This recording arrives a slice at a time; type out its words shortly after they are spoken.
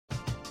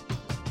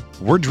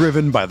We're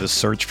driven by the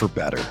search for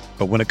better.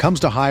 But when it comes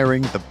to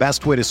hiring, the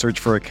best way to search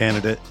for a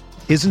candidate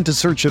isn't to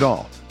search at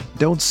all.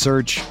 Don't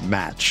search,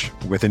 match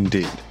with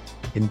Indeed.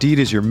 Indeed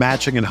is your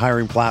matching and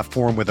hiring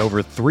platform with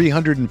over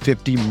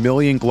 350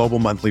 million global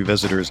monthly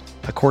visitors,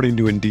 according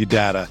to Indeed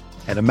data,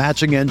 and a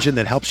matching engine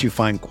that helps you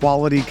find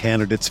quality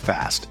candidates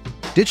fast.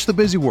 Ditch the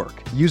busy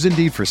work. Use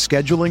Indeed for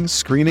scheduling,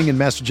 screening, and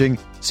messaging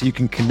so you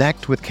can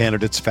connect with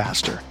candidates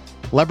faster.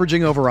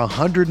 Leveraging over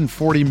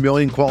 140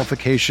 million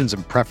qualifications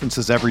and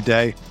preferences every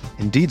day,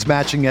 Indeed's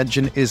matching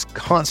engine is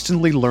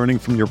constantly learning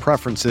from your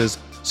preferences,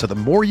 so the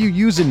more you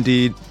use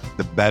Indeed,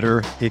 the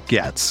better it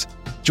gets.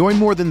 Join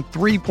more than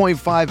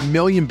 3.5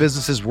 million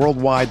businesses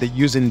worldwide that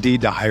use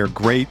Indeed to hire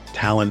great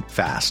talent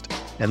fast.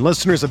 And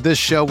listeners of this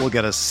show will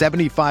get a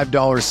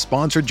 $75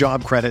 sponsored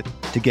job credit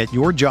to get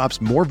your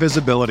jobs more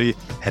visibility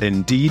at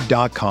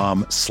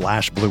Indeed.com/Blue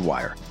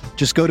Wire.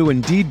 Just go to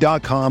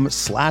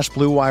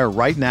Indeed.com/Blue Wire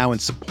right now and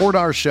support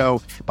our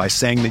show by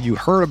saying that you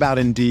heard about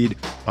Indeed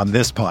on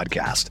this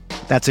podcast.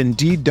 That's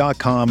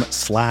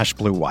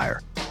Indeed.com/Blue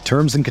Wire.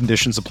 Terms and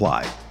conditions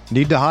apply.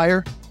 Need to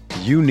hire?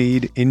 You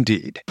need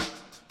Indeed.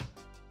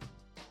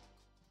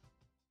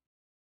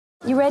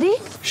 You ready?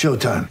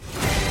 Showtime.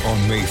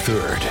 On May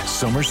 3rd,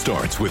 summer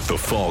starts with The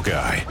Fall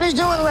Guy. Let's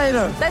do it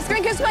later. Let's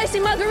drink a spicy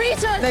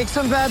margarita. Make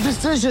some bad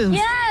decisions.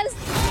 Yes!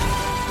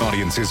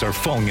 Audiences are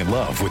falling in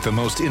love with the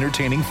most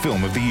entertaining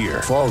film of the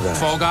year. Fall Guy.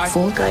 Fall Guy.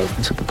 Fall Guy.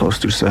 That's what the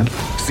poster said.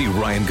 See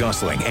Ryan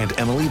Gosling and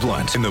Emily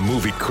Blunt in the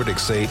movie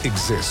critics say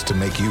exists to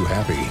make you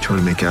happy. Trying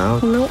to make it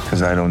out? Nope.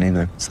 Because I don't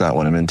either. It's not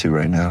what I'm into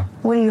right now.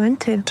 What are you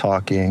into?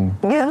 Talking.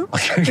 Yeah.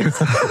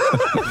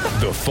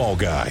 The Fall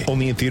Guy.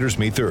 Only in theaters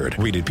May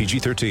 3rd. Rated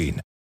PG-13.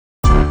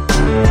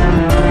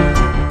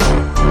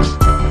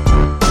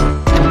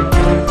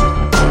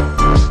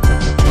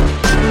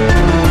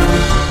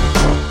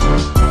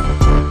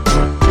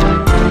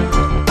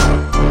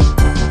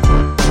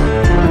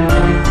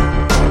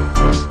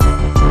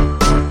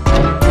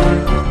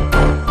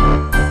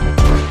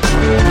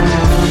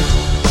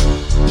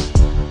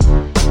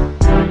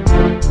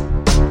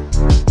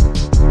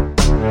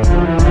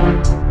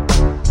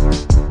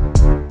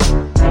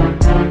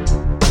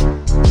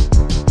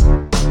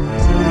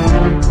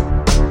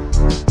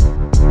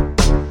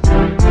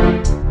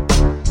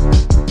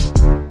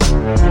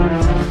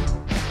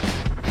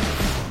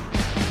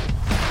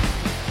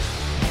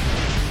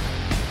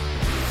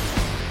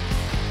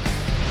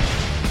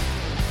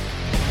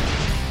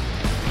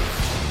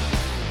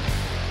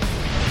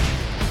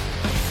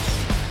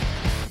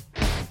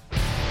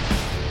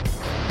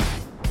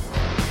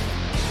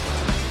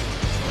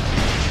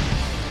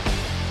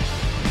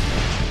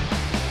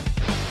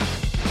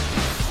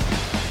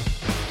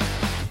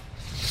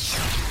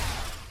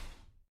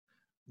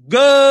 Good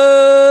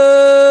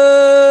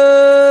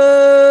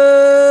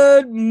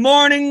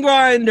morning,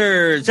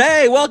 Grinders.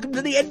 Hey, welcome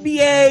to the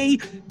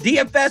NBA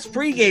DFS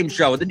pregame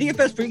show, the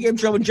DFS pregame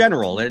show in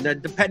general. And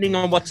depending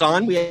on what's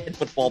on, we had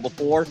football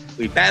before,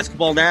 we have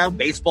basketball now,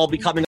 baseball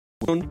becoming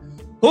soon.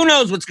 Who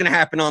knows what's going to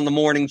happen on the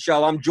morning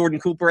show? I'm Jordan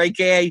Cooper,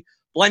 a.k.a.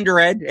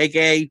 Blender Ed,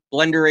 a.k.a.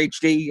 Blender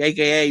HD,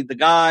 a.k.a. the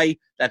guy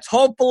that's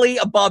hopefully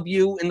above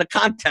you in the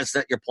contest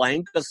that you're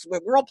playing, because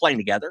we're all playing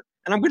together.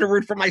 And I'm going to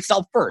root for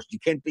myself first. You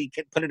can't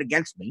put it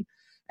against me.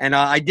 And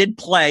I did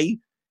play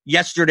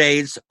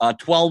yesterday's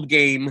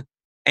 12-game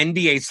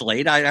NBA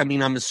slate. I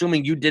mean, I'm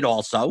assuming you did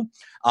also.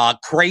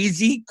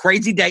 Crazy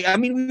day. I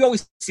mean, we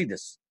always see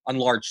this on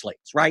large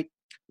slates, right?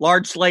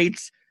 Large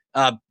slates,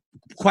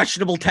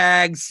 questionable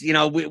tags. You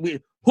know, we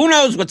who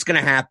knows what's going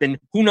to happen?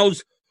 Who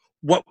knows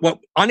what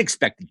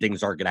unexpected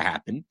things are going to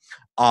happen?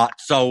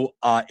 So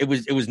it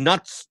was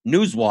nuts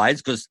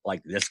news-wise, because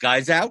like this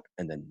guy's out,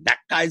 and then that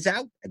guy's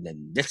out, and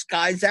then this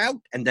guy's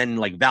out, and then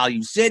like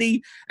Value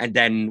City, and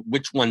then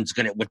which one's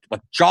gonna what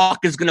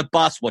chalk is gonna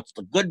bust, what's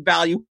the good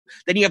value?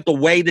 Then you have to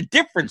weigh the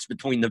difference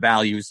between the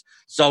values.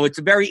 So it's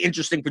very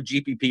interesting for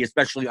GPP,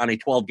 especially on a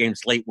 12-game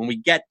slate, when we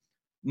get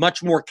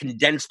much more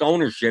condensed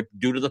ownership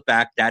due to the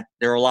fact that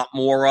there are a lot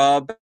more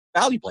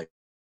value players,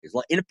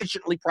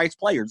 inefficiently priced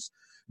players,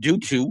 due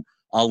to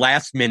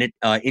last-minute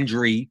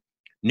injury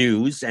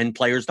news and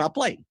players not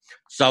playing.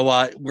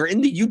 So we're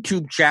in the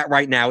YouTube chat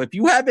right now. If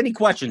you have any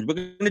questions, we're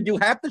going to do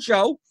half the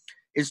show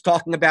is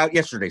talking about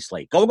yesterday's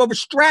slate, going over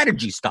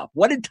strategy stuff.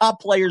 What did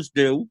top players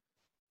do?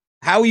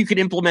 How you can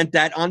implement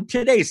that on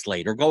today's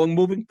slate or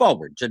moving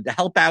forward to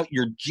help out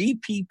your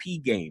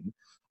GPP game,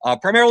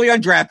 primarily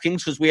on DraftKings,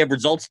 because we have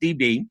Results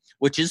DB,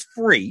 which is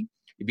free.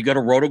 If you go to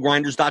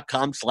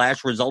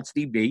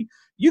rotogrinders.com/resultsdb,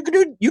 you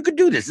could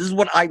do this. This is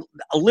what I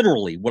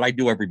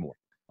do every morning.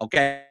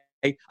 Okay.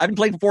 I've been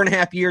playing for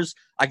 4.5 years.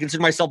 I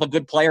consider myself a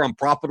good player. I'm a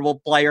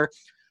profitable player.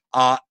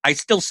 I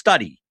still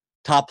study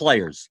top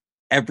players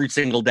every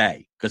single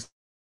day because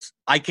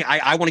I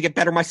want to get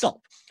better myself.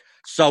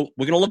 So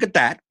we're going to look at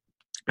that.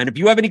 And if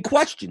you have any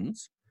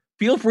questions,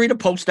 feel free to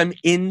post them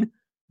in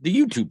the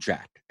YouTube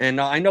chat.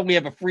 And I know we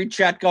have a free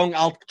chat going.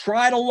 I'll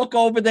try to look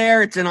over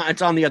there. It's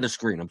on the other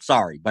screen. I'm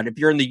sorry. But if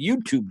you're in the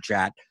YouTube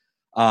chat,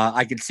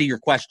 I can see your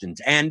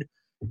questions. And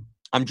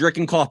I'm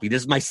drinking coffee.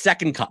 This is my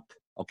second cup.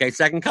 Okay,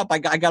 second cup, I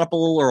got up a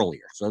little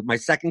earlier. So my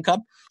second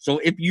cup. So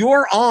if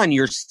you're on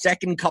your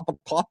second cup of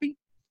coffee,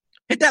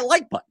 hit that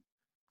like button.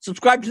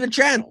 Subscribe to the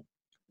channel,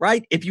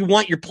 right? If you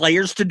want your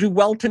players to do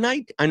well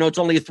tonight, I know it's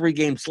only a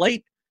 3-game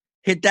slate,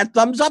 hit that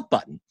thumbs up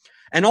button.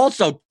 And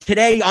also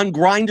today on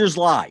Grinders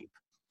Live,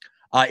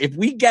 if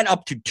we get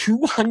up to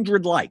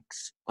 200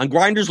 likes on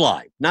Grinders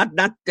Live, not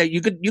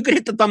you could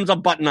hit the thumbs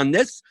up button on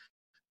this,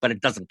 but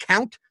it doesn't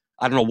count.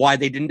 I don't know why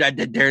they didn't. I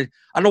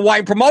don't know why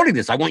I'm promoting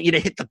this. I want you to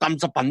hit the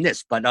thumbs up on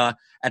this. But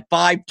at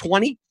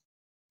 5:20,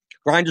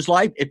 Grinders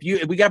Live, if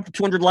we get up to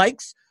 200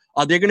 likes,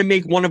 they're going to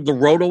make one of the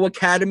Roto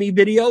Academy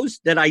videos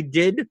that I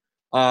did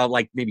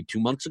like maybe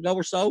 2 months ago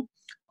or so,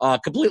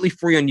 completely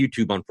free on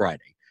YouTube on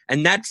Friday.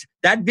 And that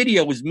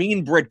video was me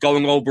and Britt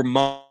going over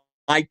my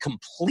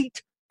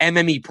complete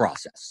MME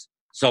process.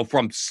 So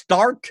from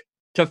start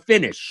to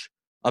finish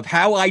of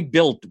how I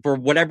built for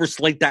whatever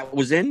slate that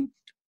was in,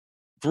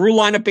 through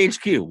Lineup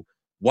HQ,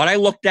 what I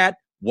looked at,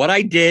 what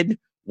I did,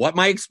 what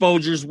my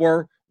exposures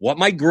were, what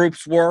my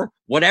groups were,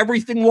 what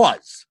everything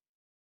was.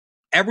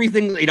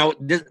 Everything,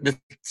 the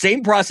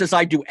same process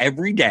I do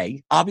every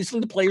day. Obviously,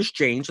 the players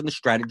change and the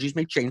strategies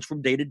may change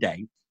from day to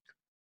day,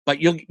 but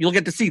you'll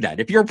get to see that.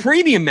 If you're a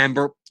premium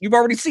member, you've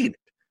already seen it,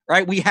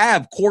 right? We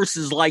have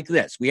courses like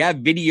this. We have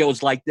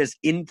videos like this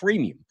in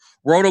premium.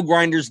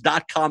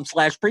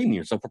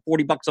 rotogrinders.com/premium. So for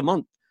 $40 a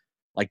month,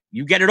 like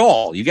you get it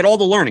all. You get all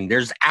the learning.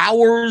 There's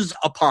hours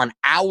upon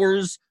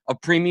hours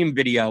of premium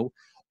video.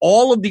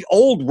 All of the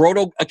old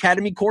Roto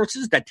Academy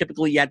courses that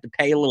typically you had to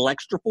pay a little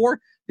extra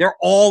for, they're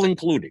all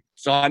included.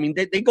 So, I mean,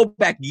 they go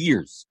back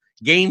years.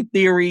 Game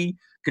theory,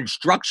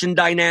 construction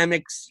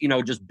dynamics,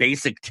 just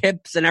basic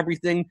tips and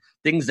everything.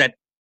 Things that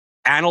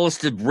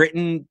analysts have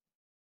written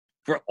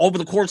for over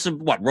the course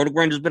of Roto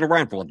Grinders has been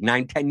around for like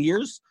 9-10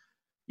 years.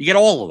 You get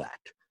all of that.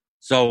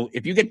 So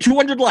if you get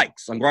 200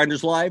 likes on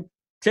Grinders Live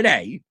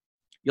today,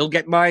 you'll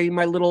get my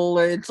little,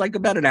 it's like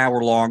about an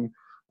hour long,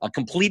 a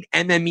complete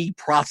MME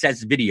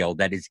process video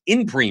that is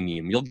in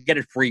premium. You'll get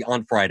it free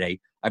on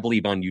Friday, I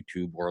believe, on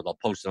YouTube, or they'll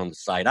post it on the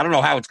site. I don't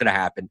know how it's going to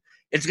happen.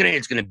 It's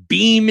going to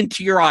beam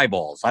into your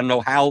eyeballs. I don't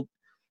know how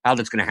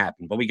that's going to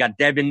happen. But we got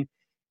Devin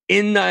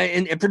in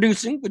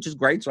producing, which is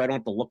great, so I don't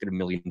have to look at a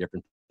million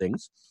different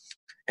things.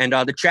 And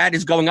the chat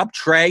is going up.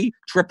 Trey,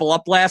 triple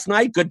up last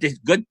night. Good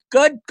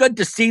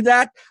to see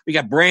that. We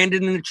got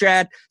Brandon in the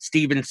chat.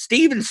 Steven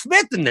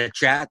Smith in the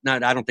chat. No,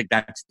 I don't think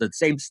that's the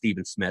same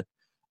Steven Smith.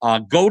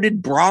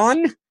 Goated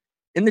Braun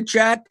in the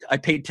chat. I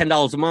paid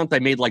 $10 a month. I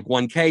made like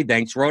 $1K.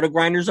 Thanks, Roto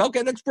Grinders.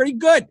 Okay, that's pretty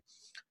good.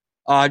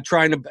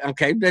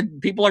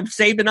 People are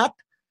saving up.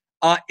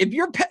 If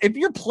you're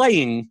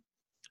playing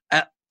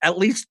at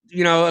least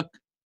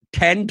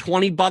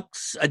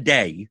 $10-$20 a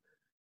day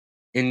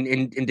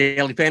in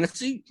daily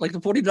fantasy, like the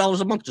 $40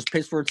 a month just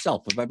pays for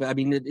itself. I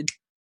mean,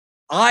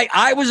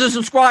 I was a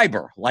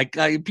subscriber. Like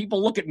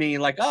people look at me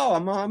like, oh,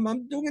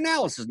 I'm doing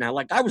analysis now.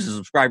 Like I was a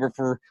subscriber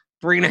for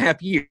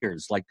 3.5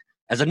 years, like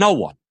as a no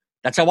one.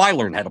 That's how I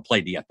learned how to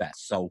play DFS.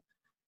 So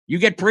you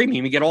get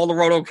premium, you get all the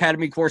Roto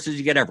Academy courses,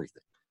 you get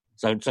everything.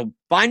 So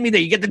find me there.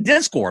 You get the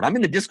Discord. I'm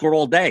in the Discord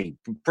all day,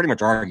 pretty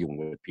much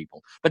arguing with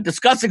people, but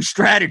discussing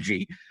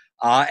strategy.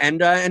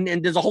 And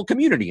there's a whole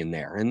community in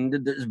there,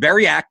 and it's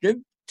very active,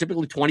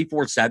 typically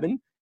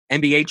 24/7.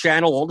 NBA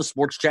channel, all the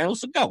sports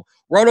channels. So go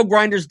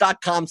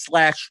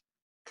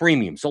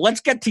rotogrinders.com/premium. So let's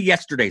get to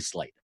yesterday's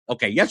slate.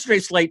 Okay,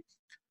 yesterday's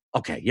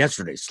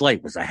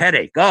slate was a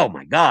headache. Oh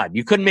my God.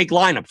 You couldn't make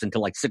lineups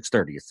until like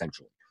 6:30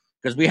 essentially.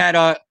 Because we had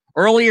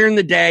earlier in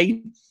the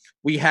day,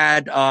 we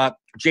had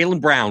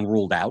Jaylen Brown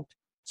ruled out.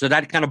 So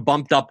that kind of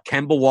bumped up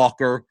Kemba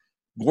Walker,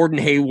 Gordon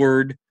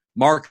Hayward,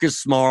 Marcus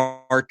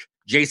Smart,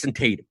 Jason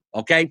Tatum.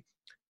 Okay.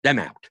 Them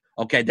out.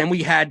 Okay. Then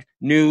we had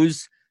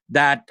news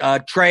that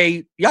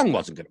Trae Young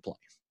wasn't going to play.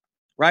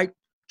 Right?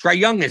 Trae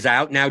Young is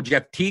out. Now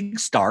Jeff Teague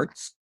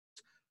starts.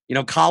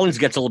 Collins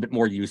gets a little bit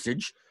more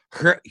usage.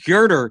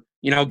 Huerter,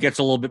 gets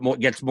a little bit more,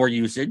 gets more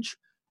usage.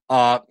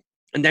 And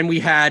then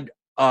we had,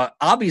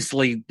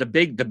 obviously the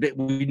big,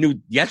 we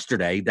knew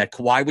yesterday that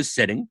Kawhi was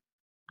sitting,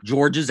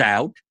 George is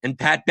out, and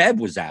Pat Bev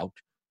was out.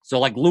 So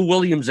like Lou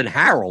Williams and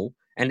Harrell,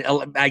 and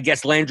I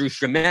guess Landry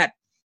Shamet,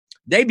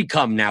 they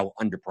become now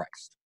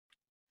underpriced.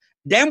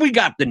 Then we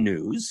got the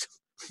news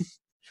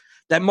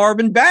that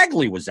Marvin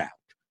Bagley was out.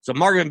 So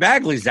Marvin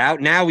Bagley's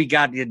out. Now we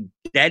got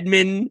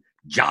Dedmon,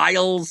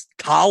 Giles,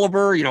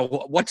 Tolliver.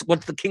 What's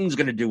the Kings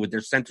going to do with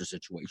their center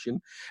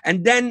situation?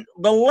 And then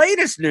the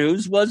latest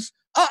news was,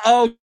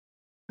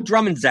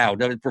 Drummond's out.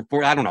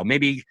 For I don't know,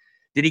 maybe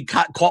did he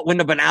caught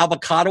wind of an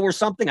avocado or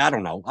something? I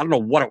don't know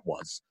what it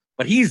was,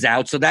 but he's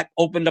out. So that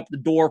opened up the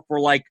door for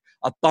like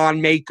a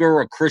Thon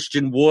Maker, a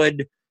Christian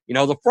Wood.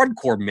 The front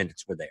court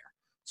minutes were there.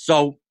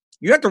 So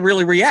you have to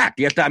really react.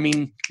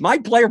 My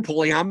player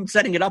pooling, I'm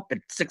setting it up at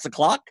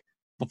 6:00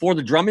 before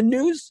the Drummond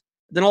news.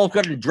 Then all of a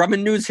sudden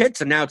Drummond news hits,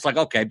 and now it's like,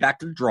 okay, back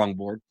to the drawing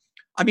board.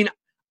 I'm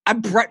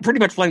pretty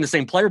much playing the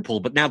same player pool,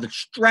 but now the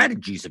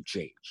strategies have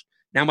changed.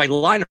 Now my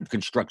lineup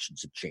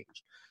constructions have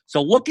changed.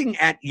 So looking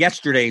at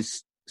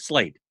yesterday's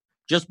slate,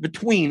 just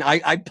between,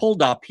 I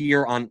pulled up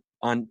here on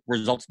on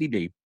Results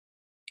DB.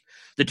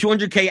 The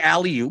 200K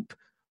alley-oop,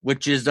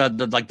 which is the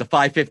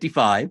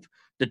 555,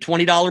 the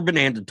 $20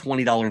 bonanza,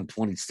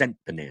 $20.20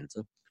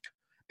 bonanza,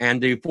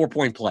 and the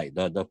 4-point play,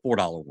 the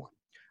 $4 one.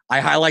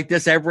 I highlight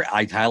this every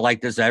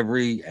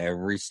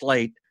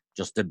slate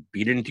just to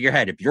beat it into your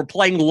head. If you're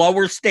playing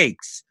lower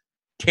stakes,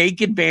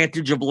 take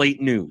advantage of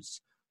late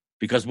news,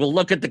 because we'll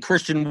look at the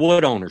Christian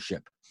Wood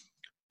ownership.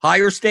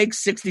 Higher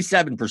stakes,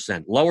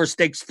 67%. Lower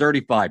stakes,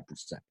 35%.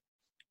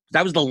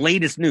 That was the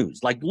latest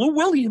news. Like Lou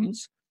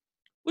Williams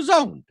was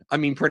owned. I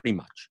mean, pretty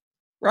much,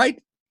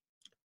 right?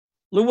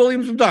 Lou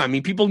Williams was done. I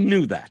mean, people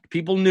knew that.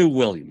 People knew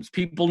Williams.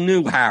 People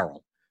knew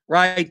Harrell,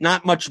 right?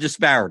 Not much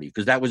disparity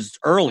because that was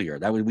earlier.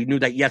 We knew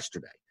that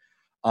yesterday.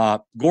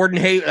 Gordon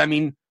Hay. I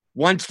mean,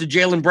 once the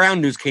Jaylen Brown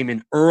news came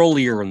in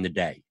earlier in the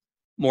day,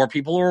 more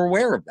people are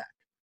aware of that.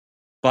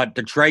 But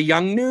the Trae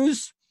Young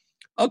news,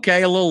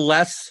 okay, a little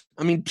less.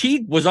 I mean,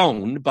 Teague was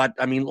owned, but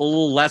I mean, a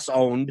little less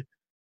owned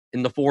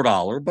in the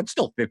 $4, but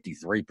still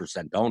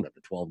 53% owned at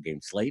the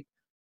 12-game slate.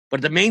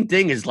 But the main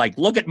thing is, like,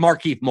 look at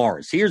Markieff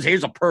Morris.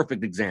 Here's a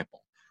perfect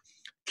example.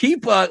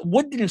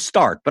 Wood didn't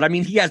start, but I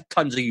mean, he has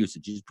tons of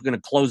usage. He's going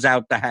to close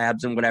out the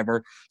Habs and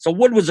whatever. So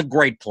Wood was a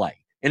great play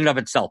in and of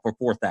itself for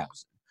 4,000.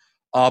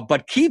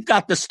 But Keith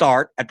got the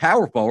start at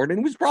power forward, and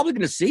he was probably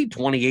going to see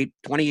 28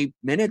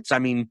 minutes. I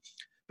mean,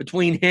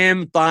 between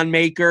him, Thon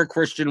Maker,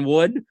 Christian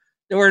Wood,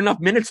 there were enough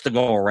minutes to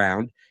go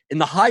around. In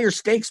the higher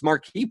stakes,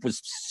 Markieff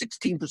was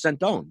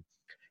 16% owned.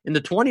 In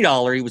the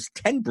 $20, he was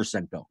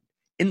 10% owned.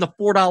 In the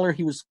 $4,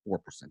 he was 4%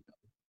 owned.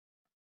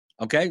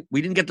 Okay?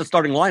 We didn't get the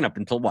starting lineup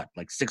until what?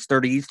 Like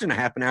 6:30 Eastern, a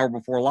half an hour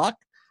before lock?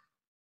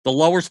 The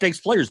lower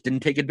stakes players didn't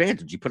take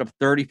advantage. He put up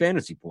 30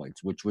 fantasy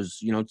points, which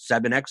was,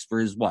 7x for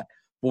his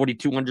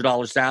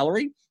 $4,200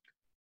 salary.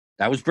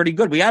 That was pretty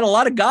good. We had a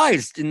lot of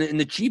guys in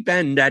the cheap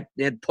end that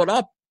had put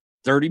up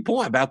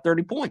about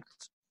 30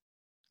 points.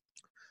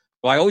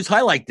 So I always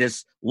highlight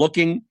this,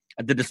 looking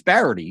at the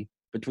disparity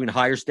between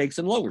higher stakes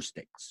and lower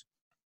stakes.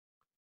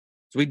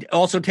 So we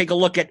also take a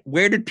look at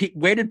where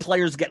did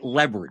players get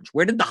leverage?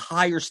 Where did the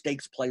higher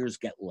stakes players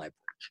get leverage?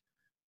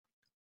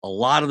 A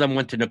lot of them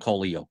went to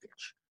Nikola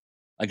Jokic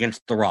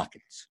against the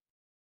Rockets,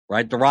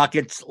 right? The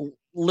Rockets,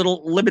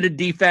 little limited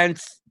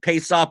defense,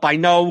 pace up. I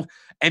know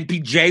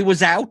MPJ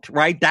was out,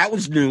 right? That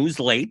was news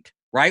late,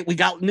 right? We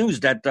got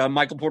news that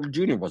Michael Porter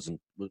Jr. was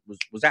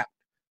out.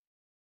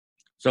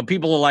 So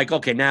people are like,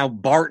 okay, now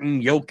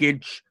Barton,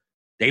 Jokic,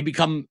 they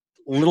become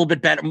a little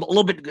bit better, a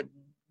little bit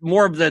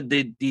more of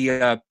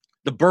the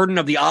burden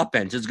of the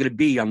offense is going to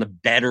be on the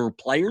better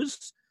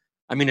players.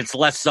 I mean, it's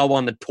less so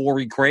on the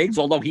Torrey Craigs,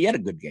 although he had a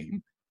good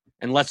game,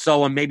 and less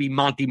so on maybe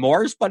Monty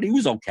Morris, but he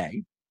was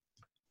okay.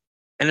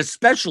 And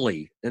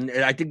especially, and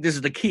I think this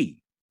is the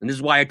key, and this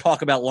is why I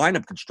talk about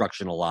lineup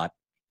construction a lot,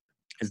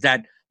 is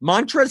that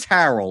Montrezl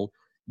Harrell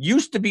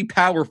used to be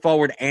power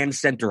forward and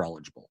center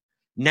eligible.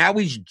 Now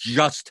he's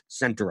just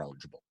center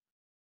eligible.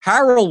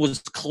 Harrell was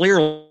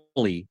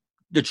clearly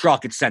the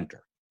truck at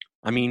center.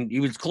 I mean, he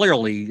was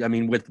clearly,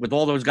 with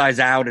all those guys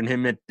out and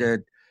him at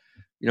the,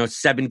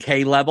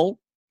 7K level.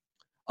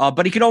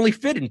 But he could only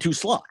fit in 2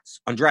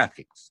 slots on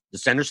DraftKings, the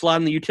center slot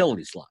and the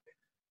utility slot.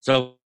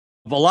 So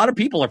if a lot of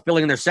people are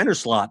filling in their center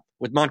slot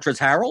with Montrezl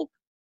Harrell,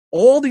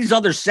 all these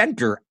other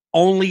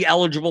center-only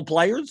eligible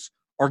players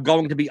are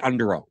going to be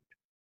under-owned.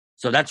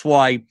 So that's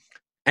why,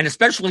 and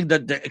especially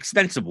the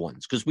expensive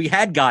ones, because we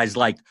had guys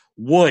like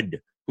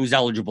Wood, who's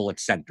eligible at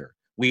center.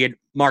 We had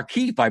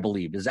Markieff, I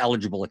believe, is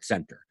eligible at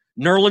center.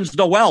 Nerlens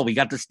Noel, we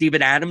got the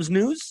Steven Adams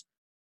news.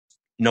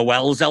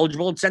 Noel is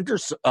eligible at center.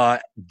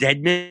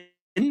 Dedmon,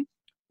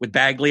 with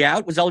Bagley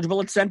out, was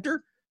eligible at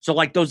center. So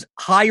like those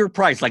higher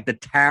price, like the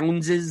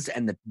Townses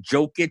and the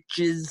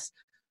Jokic's,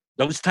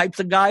 those types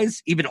of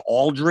guys, even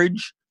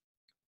Aldridge,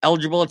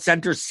 eligible at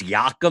center.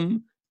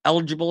 Siakam,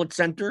 eligible at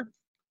center.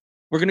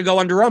 We're going to go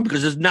under them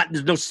because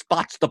there's no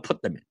spots to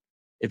put them in.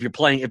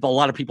 If a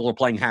lot of people are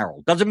playing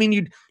Harrell, doesn't mean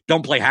you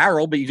don't play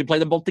Harrell, but you can play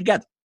them both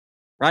together,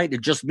 right?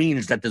 It just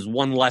means that there's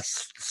one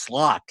less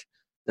slot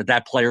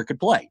that player could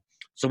play.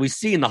 So we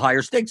see in the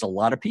higher stakes, a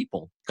lot of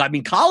people. I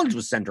mean, Collins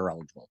was center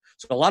eligible.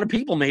 So a lot of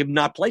people may have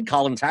not played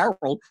Collins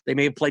Harrell. They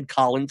may have played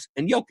Collins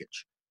and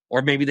Jokic.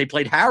 Or maybe they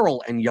played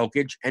Harrell and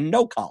Jokic and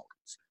no Collins.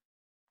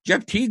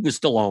 Jeff Teague was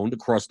still owned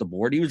across the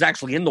board. He was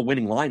actually in the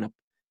winning lineup.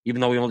 Even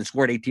though he only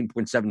scored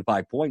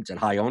 18.75 points at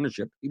high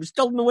ownership, he was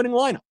still in the winning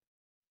lineup.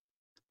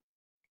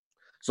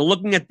 So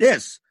looking at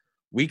this,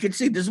 we can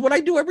see this is what I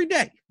do every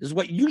day. This is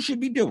what you should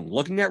be doing.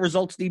 Looking at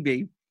results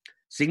DB,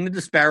 seeing the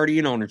disparity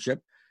in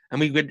ownership.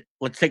 And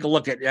let's take a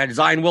look at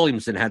Zion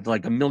Williamson had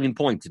like 1 million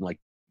points in like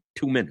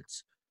 2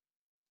 minutes.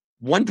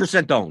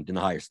 1% owned in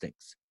the higher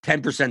stakes,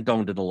 10%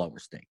 owned in the lower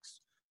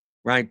stakes,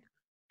 right?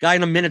 Guy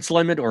in a minutes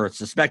limit or a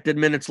suspected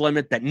minutes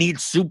limit that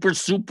needs super,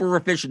 super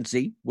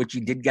efficiency, which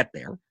he did get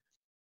there.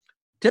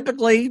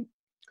 Typically,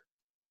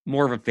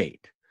 more of a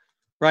fade,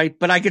 right?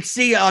 But I could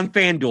see on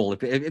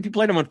FanDuel, if you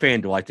played him on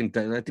FanDuel, I think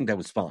that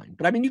was fine.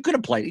 But I mean, you could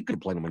have played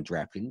him on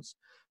DraftKings.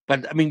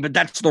 But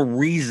that's the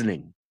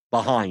reasoning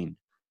behind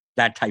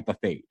that type of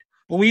fade.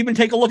 But we even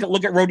take a look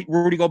at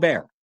Rudy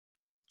Gobert.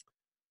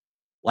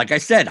 Like I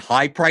said,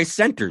 high price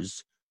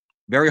centers,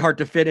 very hard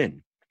to fit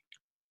in.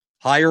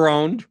 Higher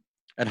owned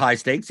at high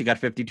stakes, he got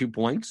 52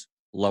 points.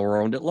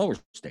 Lower owned at lower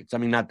stakes. I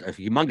mean, not a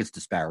humongous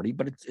disparity,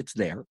 but it's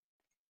there.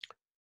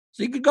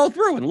 So you could go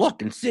through and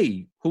look and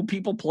see who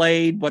people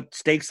played, what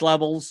stakes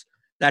levels,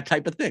 that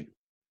type of thing.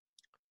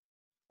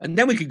 And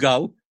then we could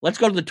go, let's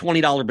go to the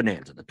 $20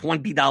 bonanza, the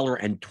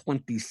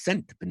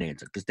 $20.20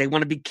 bonanza, because they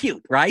want to be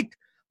cute, right?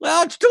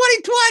 Well, it's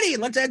 2020.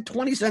 Let's add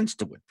 20 cents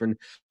to it.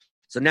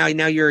 So now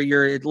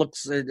you're it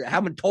looks how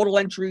many total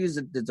entries?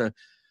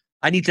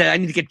 I need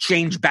to get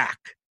change back.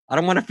 I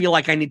don't want to feel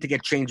like I need to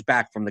get change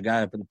back from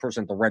the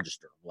person at the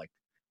register. Like,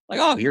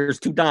 oh, here's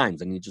 2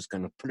 dimes, and you're just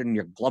gonna put it in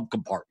your glove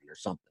compartment or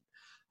something.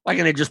 Why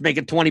can't I just make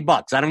it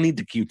 $20? I don't need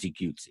the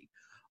cutesy.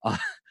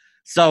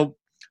 So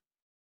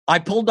I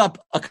pulled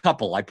up a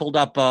couple. I pulled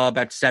up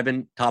about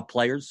 7 top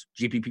players,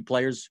 GPP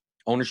players,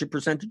 ownership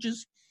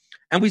percentages,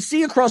 and we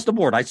see across the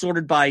board. I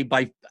sorted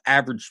by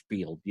average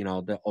field,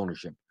 the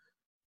ownership.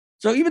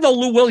 So even though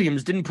Lou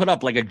Williams didn't put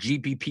up like a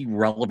GPP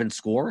relevant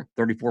score,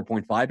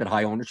 34.5 at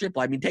high ownership,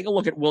 I mean, take a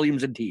look at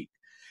Williams and Teague.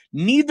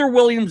 Neither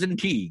Williams and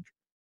Teague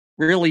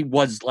really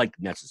was like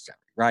necessary,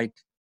 right?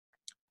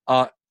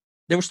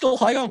 They were still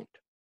high owned.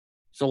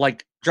 So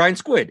like Giant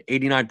Squid,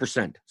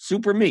 89%.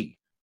 Super Me,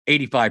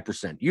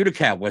 85%.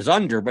 Utica was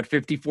under, but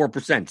 54%,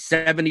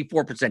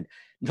 74%.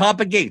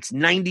 Papa Gates,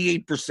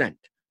 98%.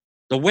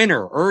 The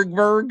winner,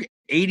 Ergberg,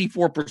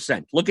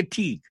 84%. Look at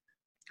Teague.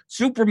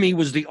 Super Me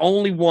was the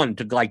only one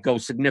to like go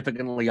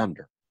significantly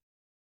under.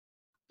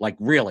 Like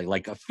really,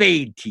 like a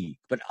fade Teague.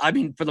 But I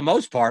mean, for the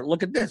most part,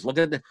 look at this. Look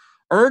at the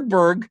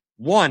Ergberg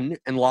won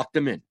and locked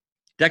him in.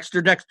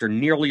 Dexter,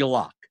 nearly a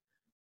lock.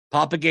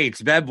 Papa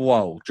Gates,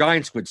 Vevwo,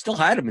 Giant Squid still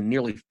had him in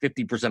nearly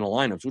 50% of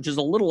lineups, which is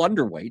a little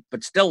underweight,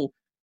 but still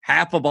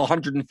half of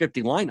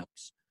 150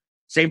 lineups.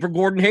 Same for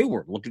Gordon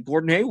Hayward. Look at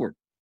Gordon Hayward.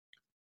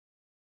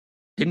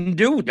 Didn't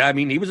do it. I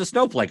mean, he was a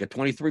snowflake at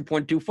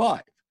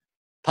 23.25.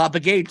 Papa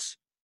Gates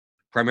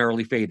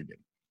primarily faded him.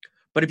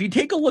 But if you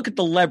take a look at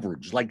the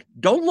leverage, like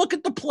don't look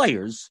at the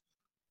players,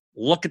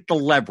 look at the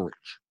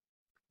leverage.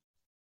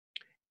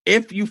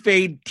 If you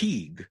fade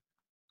Teague,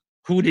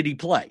 who did he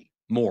play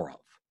more of?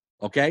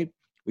 Okay?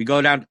 We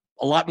go down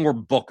a lot more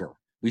Booker.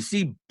 We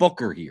see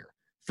Booker here.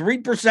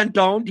 3%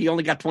 owned. He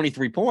only got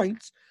 23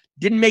 points.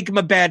 Didn't make him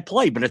a bad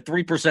play, but a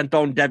 3%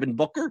 owned Devin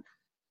Booker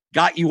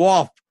got you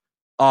off.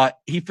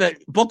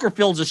 Booker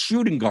fills a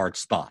shooting guard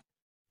spot.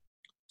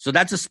 So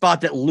that's a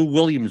spot that Lou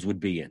Williams would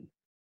be in.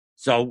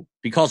 So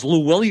because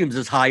Lou Williams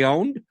is high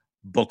owned,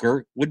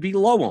 Booker would be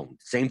low owned.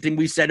 Same thing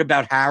we said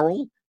about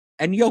Harrell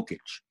and Jokic.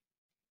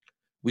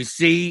 We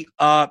see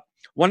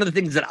one of the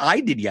things that I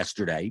did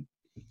yesterday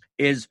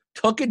is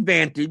took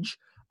advantage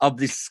of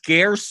the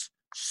scarce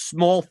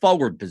small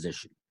forward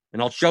position.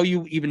 And I'll show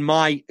you even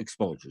my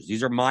exposures.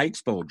 These are my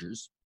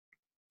exposures.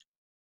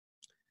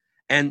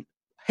 And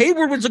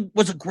Hayward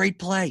was a great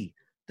play.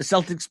 The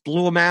Celtics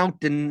blew him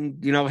out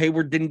and,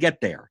 Hayward didn't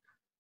get there.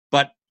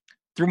 But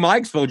through my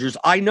exposures,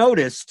 I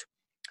noticed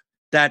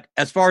that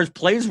as far as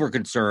plays were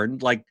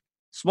concerned, like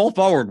small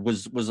forward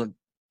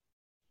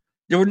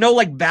there were no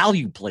like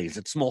value plays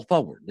at small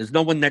forward. There's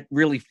no one that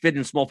really fit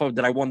in small forward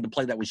that I wanted to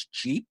play that was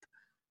cheap.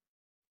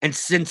 And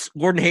since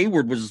Gordon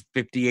Hayward was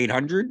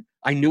 5,800,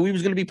 I knew he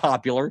was going to be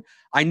popular.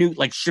 I knew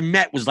like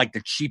Shamet was like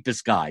the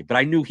cheapest guy, but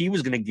I knew he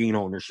was going to gain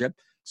ownership.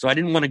 So I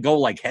didn't want to go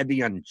like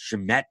heavy on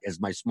Shamet as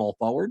my small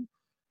forward.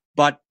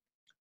 But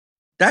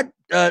that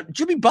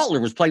Jimmy Butler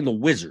was playing the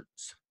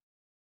Wizards.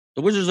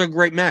 The Wizards are a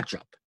great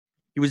matchup.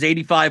 He was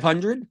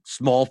 8,500,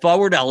 small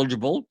forward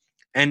eligible,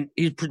 and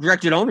his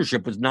projected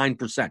ownership was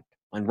 9%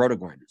 on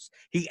RotoGrinders.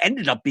 He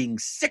ended up being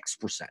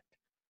 6%.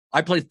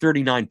 I played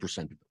 39%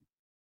 of him.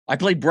 I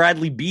played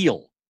Bradley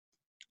Beal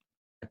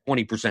at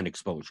 20%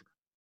 exposure.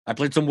 I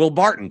played some Will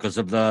Barton because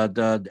of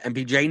the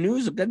MPJ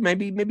news. Then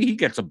maybe he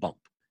gets a bump.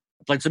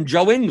 I played some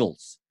Joe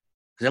Ingles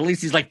because at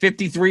least he's like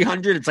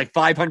 5,300. It's like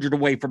 500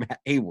 away from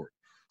Hayward.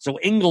 So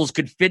Ingles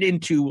could fit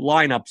into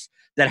lineups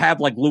that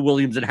have like Lou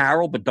Williams and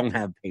Harrell, but don't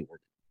have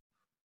Hayward.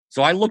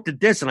 So I looked at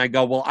this and I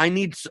go, well, I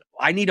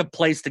need a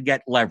place to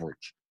get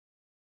leverage.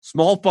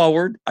 Small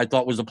forward, I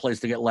thought was a place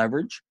to get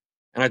leverage.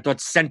 And I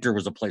thought center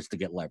was a place to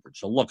get leverage.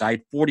 So look, I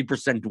had 40%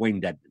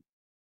 Dwayne Dedmon.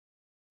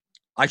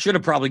 I should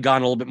have probably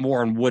gone a little bit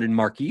more on Wood and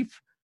Markieff,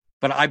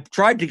 but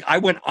I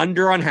went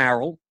under on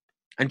Harrell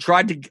and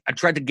tried to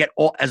get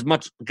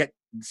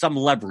some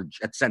leverage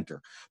at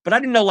center, but I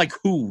didn't know like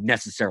who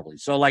necessarily.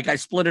 So like I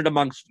split it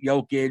amongst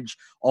Jokic,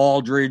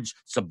 Aldridge,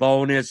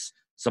 Sabonis,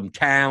 some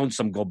Towns,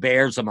 some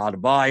Gobert, some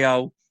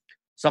Adebayo,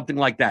 something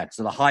like that.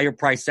 So the higher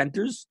price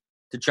centers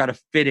to try to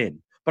fit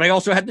in, but I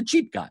also had the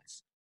cheap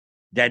guys.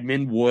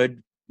 Dedmon,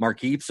 Wood,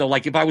 Markieff. So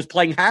like if I was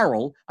playing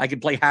Harrell, I could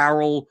play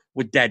Harrell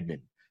with Dedmon,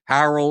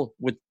 Harrell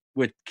with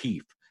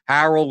Keefe,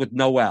 Harrell with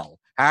Noel,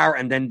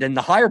 and then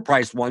the higher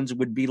priced ones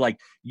would be like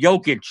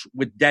Jokic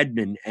with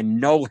Dedmon and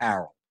no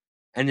Harrell.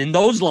 And in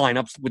those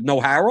lineups with no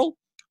Harrell,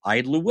 I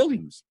had Lou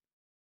Williams.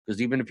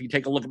 Because even if you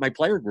take a look at my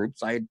player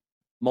groups, I had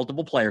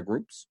multiple player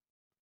groups.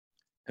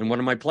 And one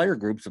of my player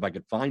groups, if I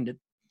could find it,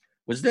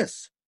 was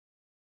this.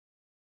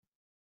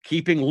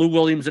 keeping Lou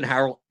Williams and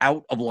Harrell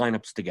out of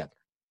lineups together.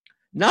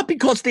 Not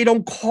because they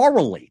don't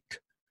correlate.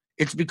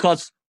 It's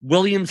because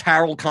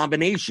Williams-Harrell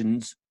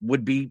combinations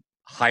would be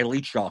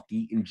highly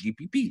chalky in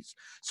GPPs.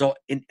 So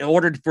in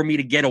order for me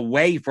to get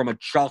away from a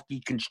chalky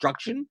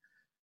construction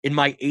in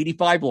my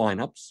 85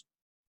 lineups,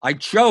 I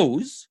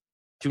chose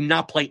to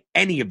not play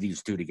any of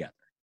these two together.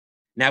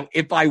 Now,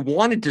 if I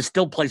wanted to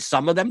still play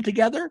some of them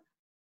together,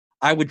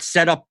 I would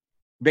set up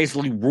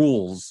basically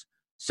rules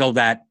so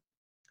that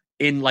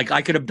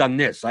I could have done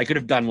this. I could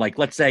have done, like,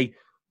 let's say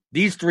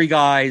these three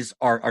guys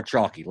are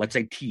chalky. Let's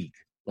say Teague.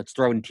 Let's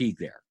throw in Teague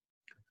there.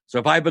 So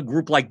if I have a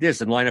group like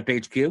this in Lineup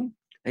HQ,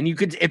 and you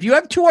could, if you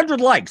have 200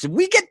 likes, if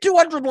we get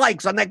 200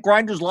 likes on that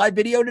Grinders live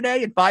video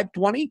today at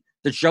 5:20,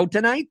 the show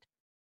tonight,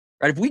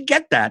 right? If we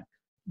get that,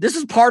 this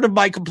is part of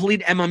my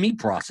complete MME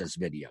process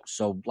video.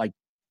 So, like,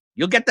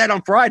 you'll get that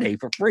on Friday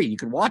for free. You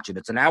can watch it.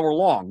 It's an hour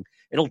long.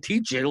 It'll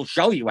teach you. It'll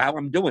show you how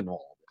I'm doing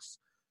all of this.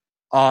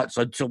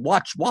 So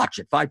watch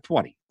it,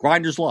 5:20.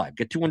 Grinders live.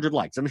 Get 200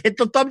 likes. And hit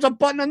the thumbs up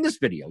button on this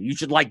video. You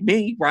should like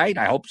me, right?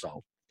 I hope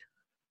so.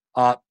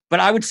 But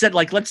I would say,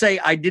 like, let's say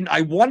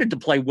I wanted to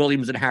play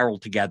Williams and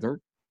Harrell together,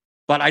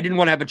 but I didn't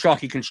want to have a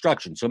chalky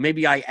construction. So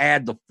maybe I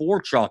add the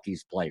 4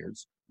 chalkies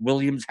players,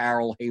 Williams,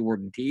 Harrell,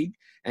 Hayward, and Teague,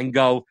 and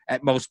go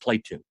at most play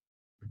 2.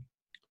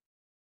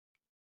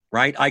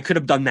 Right? I could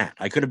have done that.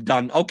 I could have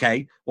done,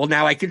 okay, well,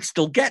 now I could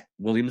still get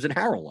Williams and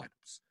Harrell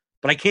lineups,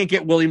 but I can't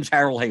get Williams,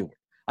 Harrell, Hayward.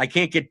 I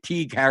can't get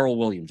Teague, Harrell,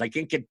 Williams. I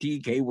can't get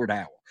Teague, Hayward,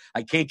 Harrell.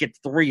 I can't get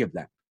 3 of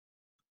them.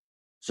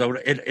 So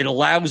it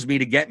allows me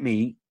to get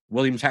me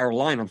Williams, Harrell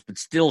lineups, but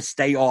still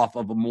stay off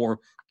of a more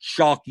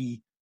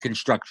chalky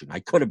construction.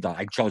 I could have done.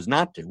 I chose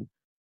not to,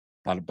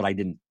 but I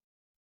didn't.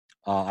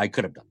 I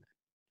could have done that.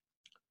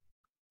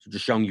 So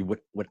just showing you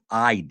what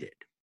I did.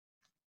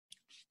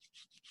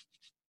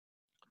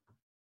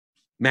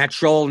 Matt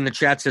Scholl in the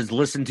chat says,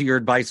 listen to your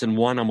advice and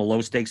won. I'm a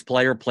low-stakes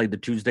player. Played the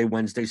Tuesday,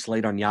 Wednesday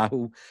slate on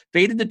Yahoo.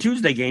 Faded the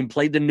Tuesday game.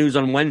 Played the news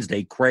on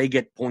Wednesday. Craig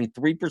at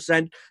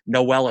 0.3%.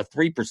 Noel at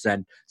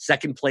 3%.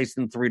 Second place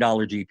in $3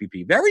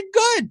 GPP. Very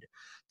good.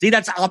 See,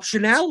 that's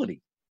optionality.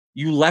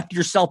 You left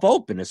yourself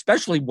open,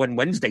 especially when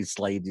Wednesday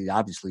slate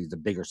obviously is a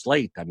bigger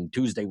slate. I mean,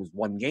 Tuesday was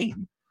 1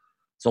 game.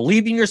 So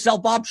leaving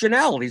yourself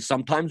optionality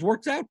sometimes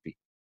works out for you.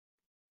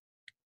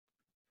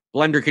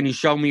 Blender, can you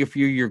show me a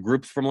few of your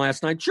groups from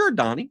last night? Sure,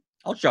 Donnie.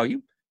 I'll show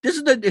you. This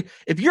is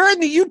if you're in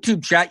the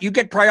YouTube chat, you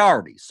get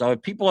priority. So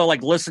if people are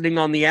like listening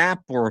on the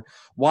app or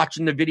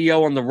watching the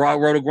video on the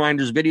Roto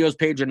Grinders videos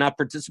page and not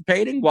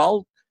participating,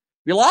 well,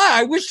 you're like,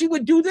 I wish you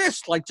would do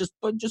this. Like, just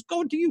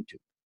go into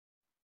YouTube.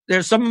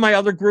 There's some of my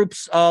other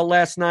groups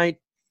last night.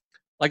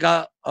 Like,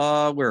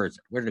 where is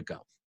it? Where did it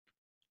go?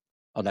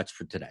 Oh, that's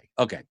for today.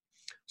 Okay.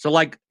 So,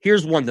 like,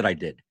 here's one that I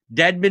did.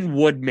 Dedmon,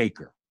 Wood,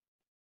 Maker.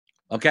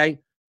 Okay?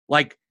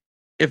 Like,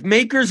 if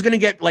Maker's going to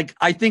get, like,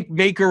 I think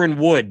Maker and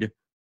Wood,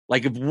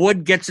 like, if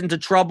Wood gets into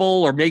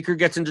trouble or Maker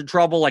gets into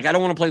trouble, like, I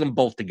don't want to play them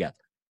both together.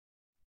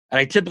 And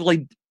I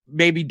typically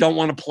maybe don't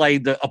want to play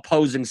the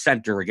opposing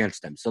center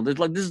against them. So, there's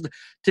like, this is,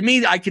 to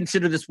me, I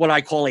consider this what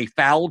I call a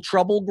foul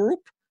trouble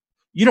group.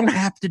 You don't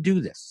have to do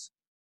this,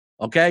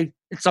 okay?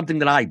 It's something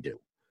that I do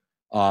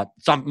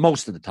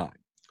most of the time.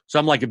 So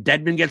I'm like, if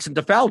Dedmon gets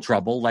into foul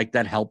trouble, like,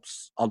 that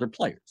helps other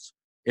players.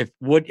 If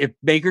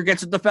Baker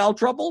gets into foul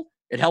trouble,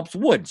 it helps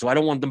Wood. So I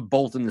don't want them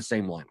both in the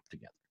same lineup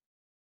together.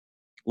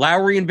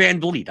 Lowry and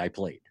Van Vliet, I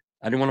played.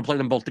 I didn't want to play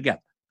them both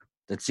together.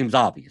 That seems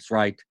obvious,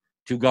 right?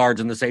 2 guards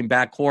in the same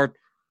backcourt.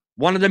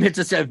 One of them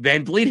hits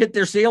Van Vliet hit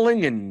their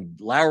ceiling, and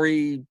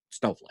Lowry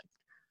snowflake.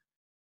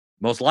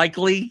 Most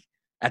likely,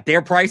 at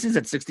their prices,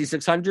 at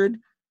 6,600,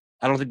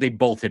 I don't think they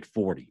both hit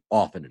 40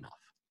 often enough.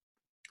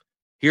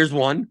 Here's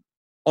one.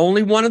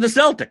 Only one of the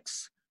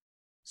Celtics.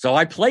 So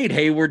I played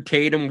Hayward,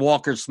 Tatum,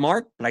 Walker,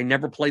 Smart, but I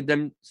never played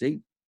them.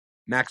 See?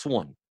 Max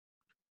 1.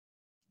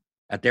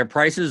 At their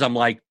prices, I'm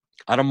like,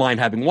 I don't mind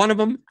having one of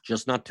them,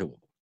 just not 2 of them.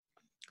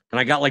 And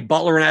I got like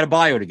Butler and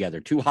Adebayo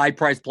together, 2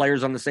 high-priced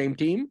players on the same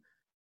team.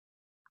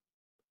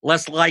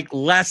 Less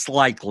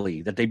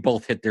likely that they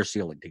both hit their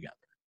ceiling together.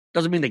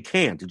 Doesn't mean they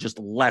can't. It's just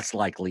less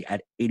likely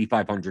at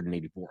 8,500 and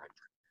 8,400.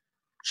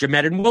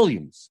 Shamet and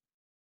Williams.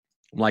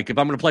 I'm like, if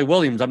I'm going to play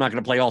Williams, I'm not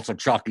going to play also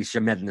Chalky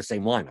Shamet in the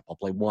same lineup. I'll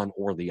play one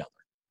or the other.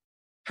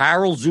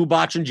 Harrell,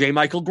 Zubac, and J.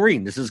 Michael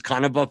Green. This is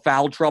kind of a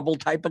foul trouble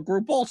type of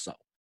group also.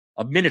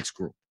 A minutes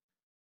group.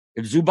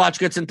 If Zubac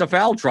gets into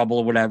foul trouble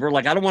or whatever,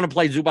 like, I don't want to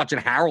play Zubac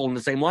and Harrell in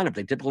the same lineup.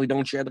 They typically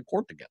don't share the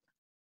court together.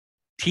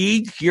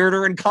 Teague,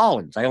 Huerter, and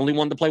Collins. I only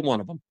wanted to play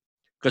one of them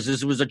because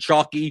this was a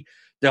chalky.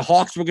 The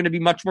Hawks were going to be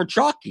much more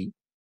chalky.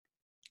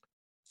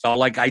 So,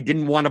 like, I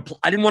didn't want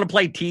to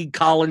play Teague,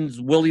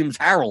 Collins, Williams,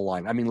 Harrell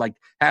line. I mean, like,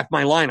 half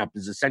my lineup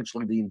is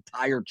essentially the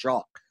entire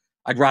chalk.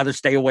 I'd rather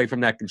stay away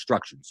from that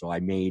construction. So I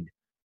made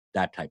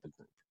that type of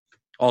group.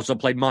 Also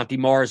played Monty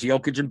Morris,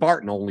 Jokic, and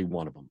Barton, only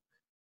one of them.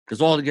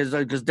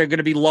 Because they're going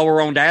to be lower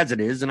owned as it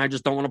is, and I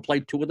just don't want to play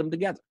 2 of them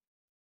together.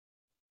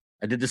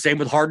 I did the same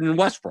with Harden and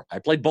Westbrook. I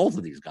played both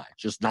of these guys,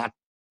 just not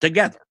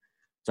together.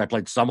 So I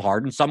played some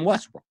Harden, some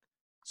Westbrook.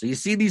 So you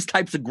see these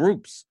types of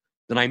groups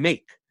that I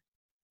make.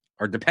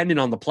 are dependent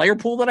on the player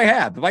pool that I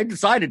have. If I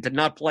decided to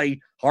not play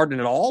Harden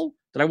at all,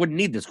 then I wouldn't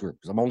need this group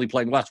because I'm only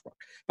playing Westbrook.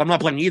 If I'm not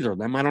playing either of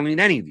them, I don't need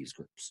any of these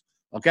groups.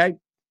 Okay?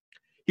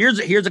 Here's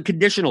a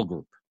conditional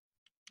group.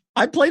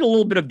 I played a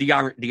little bit of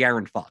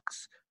De'Aaron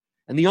Fox.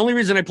 And the only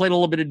reason I played a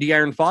little bit of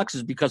De'Aaron Fox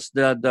is because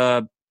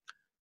the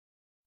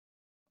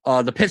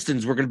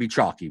Pistons were going to be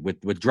chalky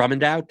with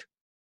Drummond out.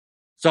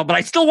 So, but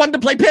I still wanted to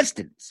play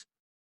Pistons.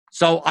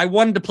 So I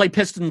wanted to play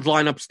Pistons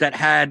lineups that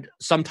had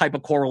some type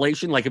of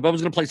correlation. Like if I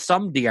was going to play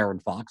some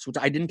De'Aaron Fox, which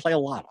I didn't play a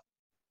lot of,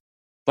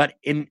 but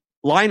in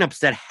lineups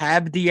that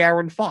have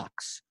De'Aaron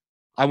Fox,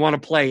 I want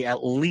to play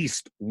at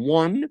least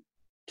 1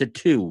 to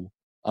 2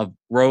 of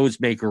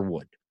Rose, Maker,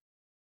 Wood,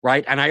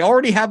 right? And I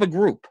already have a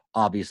group,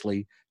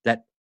 obviously,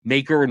 that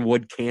Maker and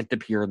Wood can't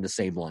appear in the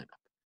same lineup.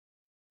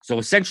 So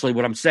essentially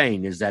what I'm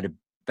saying is that if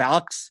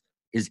Fox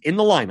is in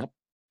the lineup,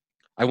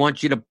 I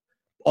want you to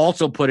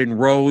also put in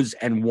Rose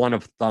and one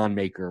of Thon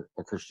Maker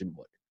or Christian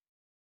Wood.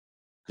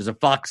 Because if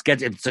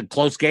it's a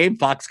close game,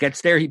 Fox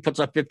gets there, he puts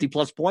up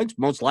 50-plus points,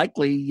 most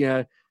likely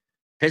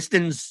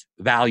Pistons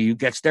value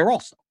gets there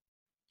also.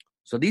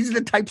 So these are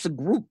the types of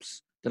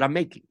groups that I'm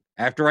making.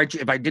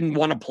 If I didn't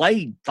want to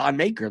play Thon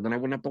Maker, then I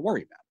wouldn't have to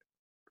worry about it.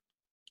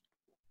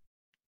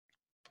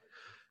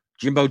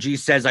 Jimbo G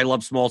says, I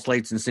love small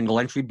slates and single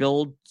entries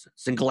build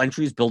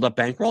up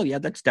bankroll. Yeah,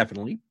 that's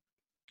definitely.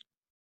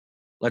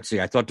 Let's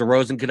see. I thought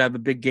DeRozan could have a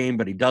big game,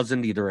 but he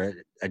doesn't.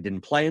 Either I didn't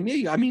play him.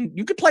 Yeah, I mean,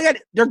 you could play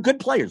it. They're good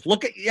players.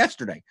 Look at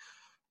yesterday.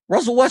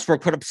 Russell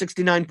Westbrook put up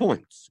 69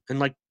 points,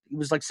 and he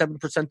was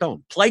 7%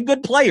 owned. Play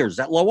good players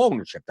at low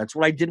ownership. That's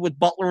what I did with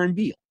Butler and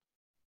Beal.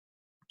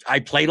 I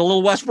played a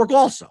little Westbrook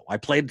also. I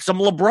played some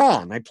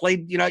LeBron. I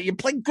played, you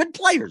play good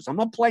players. I'm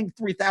not playing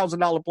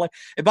 $3,000 play.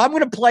 If I'm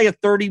going to play a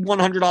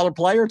 $3,100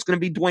 player, it's going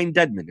to be Dwayne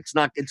Dedman. It's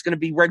going to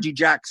be Reggie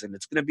Jackson.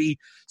 It's going to be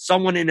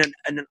someone in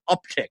an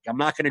uptick. I'm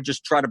not going to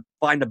just try to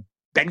find a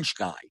bench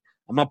guy.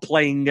 I'm not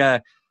playing,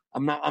 why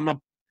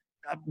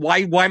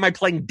am I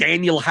playing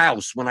Daniel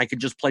House when I could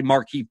just play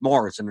Markieff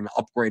Morris in an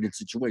upgraded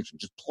situation?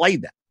 Just play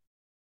them.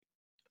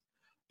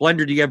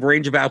 Blender, do you have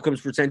range of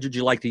outcomes percentage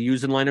you like to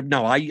use in lineup?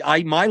 No,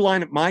 my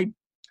lineup,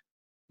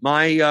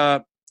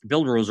 my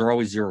build rules are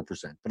always 0%,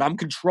 but I'm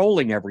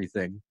controlling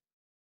everything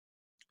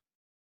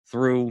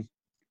through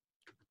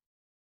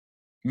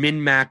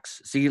min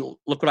max. See,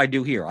 look what I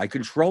do here. I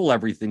control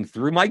everything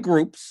through my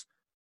groups.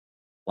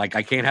 Like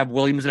I can't have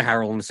Williams and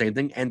Harrell on the same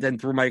thing, and then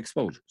through my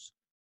exposures.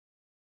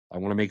 I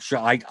want to make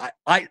sure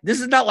this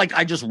is not like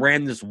I just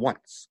ran this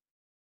once.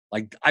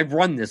 Like I've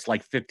run this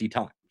 50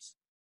 times.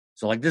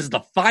 So this is the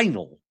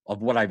final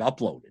of what I've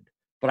uploaded.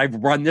 But I've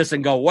run this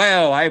and go,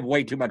 whoa, I have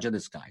way too much of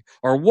this guy.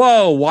 Or,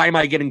 whoa, why am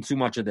I getting too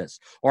much of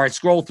this? Or I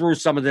scroll through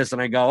some of this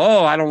and I go,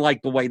 oh, I don't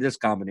like the way this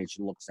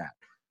combination looks at.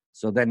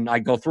 So then I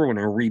go through and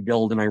I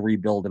rebuild and I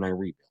rebuild and I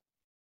rebuild.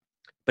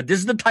 But this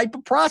is the type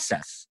of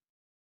process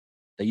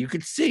that you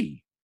could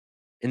see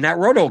in that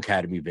Roto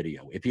Academy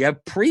video. If you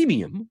have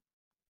premium,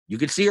 you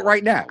can see it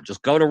right now.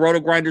 Just go to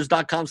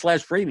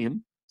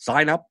rotogrinders.com/premium,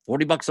 sign up,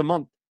 $40 a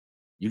month.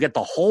 You get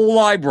the whole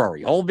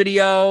library, whole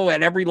video,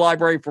 and every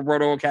library for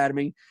Roto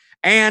Academy.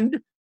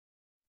 And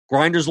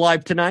Grinders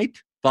Live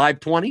tonight,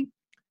 520.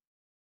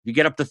 You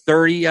get up to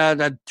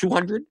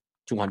 200,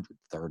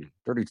 30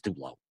 is too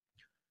low.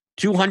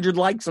 200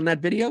 likes on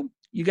that video,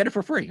 you get it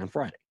for free on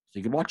Friday. So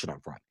you can watch it on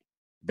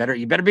Friday.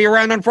 You better be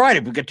around on Friday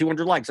if we get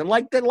 200 likes. And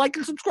like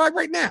and subscribe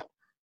right now,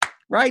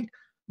 right?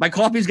 My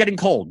coffee's getting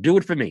cold. Do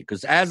it for me,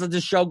 because as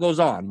this show goes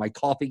on, my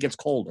coffee gets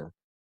colder,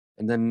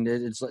 and then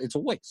it's a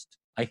waste.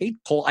 I hate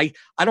cold. I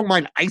don't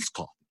mind iced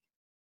coffee,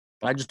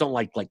 but I just don't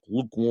like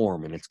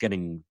lukewarm and it's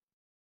getting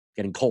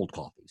cold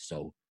coffee.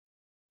 So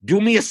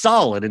do me a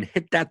solid and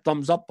hit that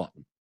thumbs up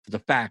button for the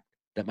fact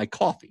that my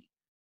coffee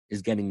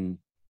is getting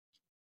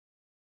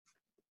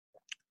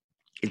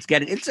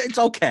it's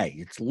okay.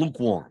 It's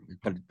lukewarm,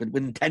 but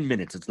within 10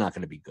 minutes, it's not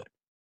going to be good.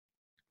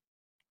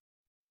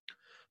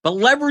 But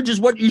leverage is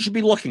what you should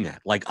be looking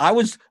at. Like I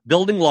was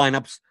building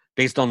lineups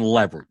based on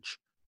leverage.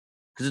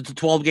 Because it's a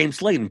 12-game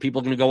slate and people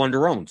are going to go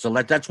under own. So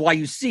that's why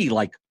you see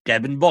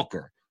Devin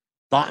Booker.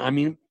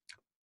 Take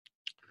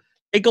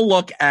a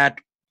look at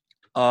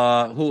who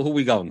are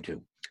we going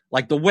to?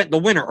 The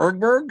winner,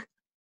 Ergberg.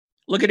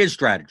 Look at his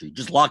strategy.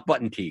 Just lock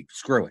button Teague.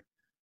 Screw it.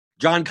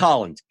 John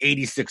Collins,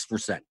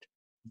 86%.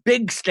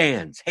 Big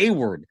stands.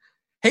 Hayward.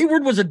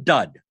 Hayward was a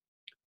dud,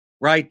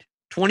 right?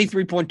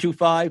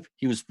 23.25.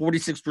 He was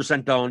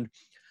 46% owned.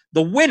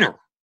 The winner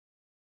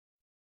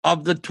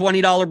of the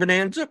 $20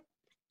 Bonanza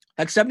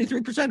had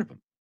 73% of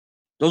them.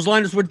 Those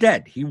lineups were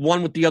dead. He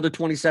won with the other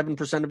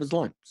 27% of his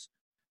lineups.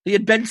 He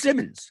had Ben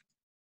Simmons,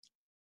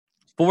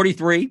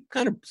 43,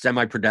 kind of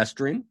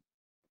semi-pedestrian,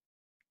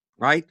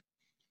 right?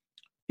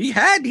 He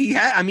had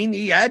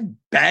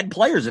bad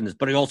players in this,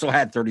 but he also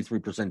had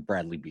 33%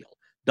 Bradley Beal,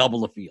 double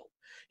the field.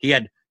 He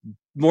had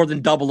more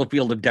than double the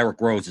field of Derrick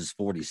Rose's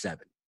 47,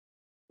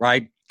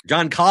 right?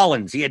 John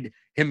Collins, he had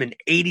him in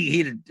 80.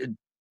 He had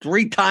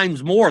 3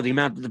 times more the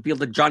amount of the field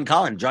that John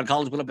Collins. John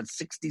Collins went up at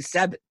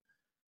 67.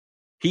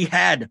 He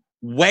had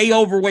way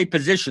overweight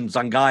positions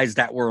on guys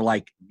that were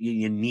like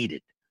you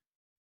needed.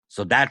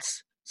 So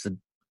that's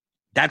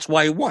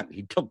why he won.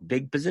 He took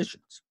big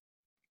positions.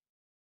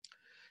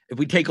 If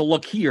we take a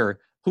look here,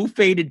 who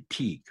faded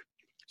Teague?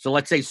 So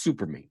let's say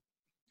Super Me.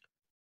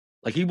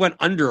 Like he went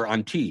under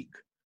on Teague.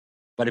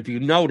 But if you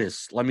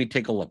notice, let me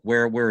take a look.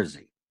 Where is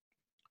he?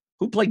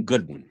 Who played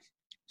Goodwin?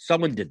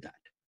 Someone did that.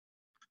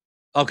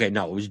 Okay,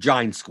 no, it was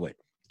Giant Squid.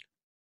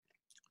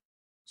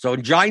 So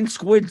in Giant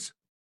Squid's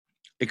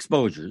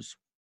exposures,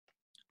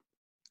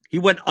 he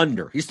went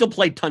under. He still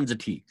played tons of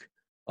Teague.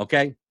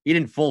 Okay? He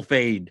didn't full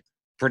fade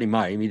pretty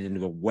much. I mean, he didn't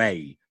go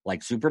way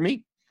like Super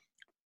Me.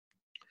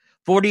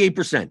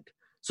 48%.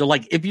 So,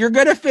 like, if you're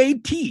going to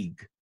fade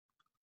Teague,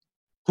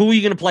 who are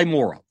you going to play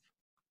more of?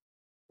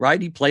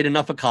 Right? He played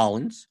enough of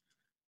Collins,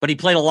 but he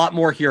played a lot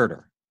more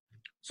Herder.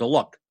 So,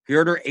 look,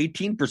 Herder,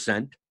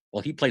 18%.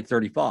 Well, he played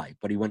 35,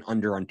 but he went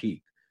under on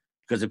Teague.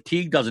 Because if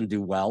Teague doesn't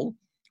do well,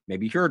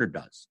 maybe Herder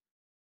does.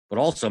 But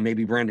also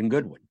maybe Brandon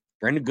Goodwin.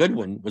 Brandon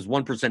Goodwin was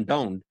 1%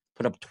 owned,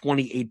 put up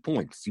 28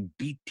 points. He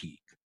beat Teague.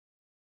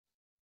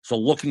 So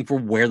looking for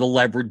where the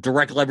leverage,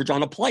 direct leverage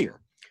on a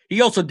player. He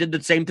also did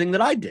the same thing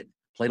that I did.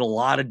 Played a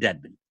lot of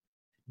Dedmon.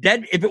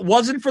 If it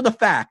wasn't for the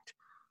fact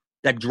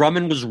that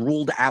Drummond was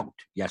ruled out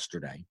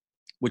yesterday,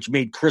 which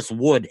made Chris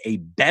Wood a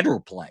better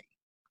play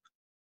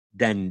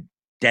than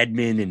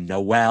Dedmon and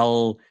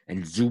Noel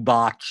and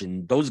Zubac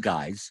and those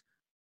guys,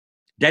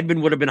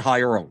 Dedmon would have been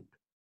higher owned.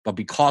 But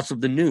because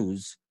of the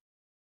news,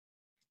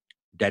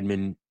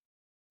 Dedmon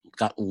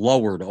got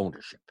lowered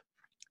ownership.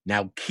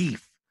 Now,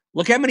 Keefe.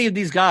 Look how many of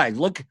these guys.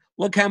 Look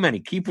how many.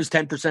 Keefe was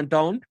 10%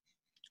 owned.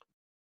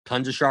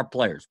 Tons of sharp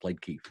players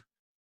played Keefe.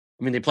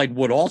 I mean, they played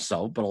Wood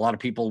also, but a lot of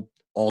people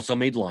also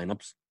made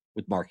lineups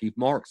with Markieff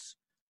Morris.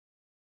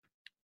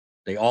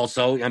 They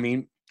also,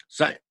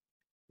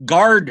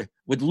 guard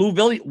with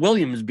Lou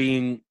Williams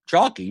being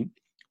chalky,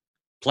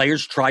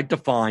 players tried to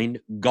find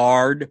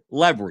guard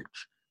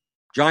leverage.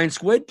 Giant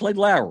Squid played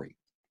Lowry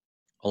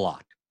a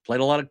lot.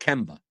 Played a lot of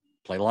Kemba.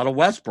 Played a lot of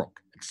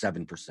Westbrook at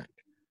 7%.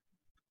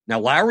 Now,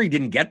 Lowry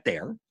didn't get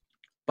there,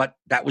 but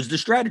that was the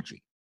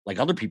strategy. Like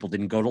other people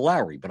didn't go to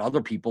Lowry, but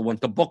other people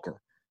went to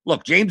Booker.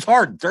 Look, James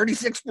Harden,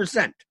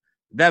 36%.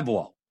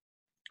 Bevwell.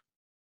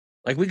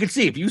 Like we could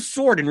see, if you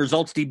sort in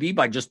results DB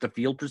by just the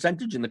field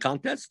percentage in the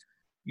contest,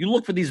 you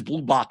look for these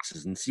blue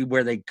boxes and see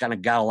where they kind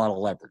of got a lot of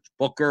leverage.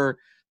 Booker,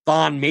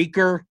 Thon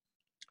Maker.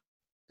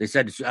 They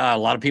said a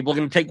lot of people are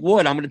going to take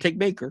Wood. I'm going to take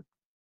Maker.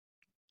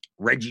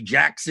 Reggie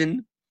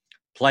Jackson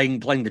playing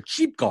the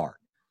cheap guard.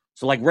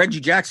 So like Reggie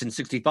Jackson,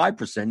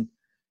 65%.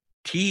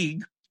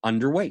 Teague,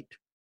 underweight.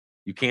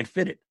 You can't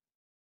fit it.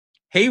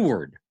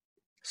 Hayward,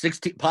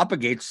 Papa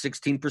Gates,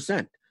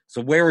 16%.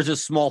 So where is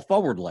his small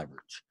forward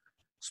leverage?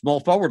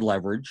 Small forward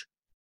leverage.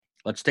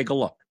 Let's take a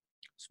look.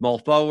 Small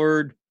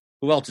forward.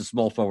 Who else is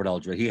small forward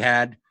eligible? He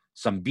had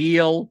some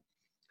Beal.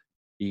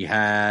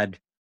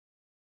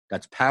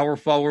 That's power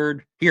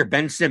forward. Here,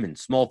 Ben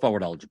Simmons, small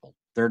forward eligible,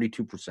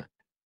 32%.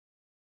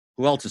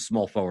 Who else is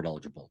small forward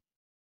eligible?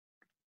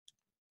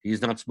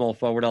 He's not small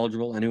forward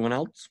eligible. Anyone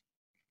else?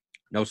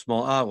 No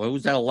small.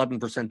 Who's that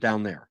 11%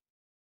 down there?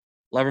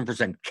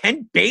 11%.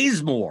 Kent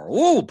Bazemore.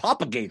 Ooh,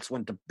 Papa Gates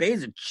went to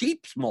Baze, a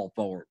cheap small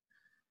forward.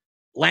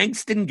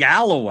 Langston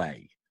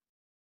Galloway.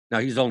 No,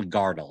 he's only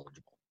guard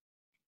eligible.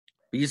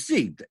 But you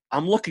see,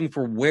 I'm looking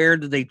for where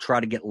do they try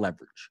to get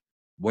leverage?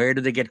 Where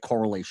do they get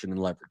correlation and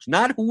leverage?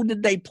 Not who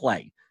did they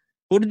play?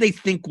 Who did they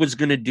think was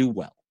going to do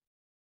well?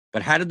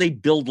 But how did they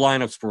build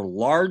lineups for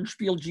large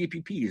field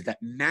GPPs that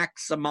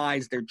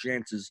maximize their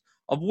chances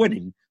of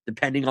winning,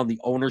 depending on the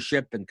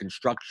ownership and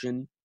construction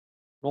and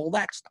all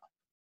that stuff?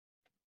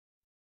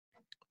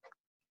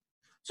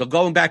 So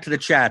going back to the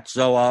chat,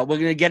 so we're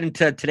going to get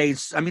into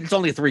today's, it's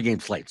only a 3-game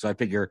slate, so I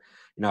figure,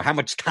 how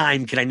much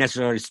time can I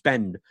necessarily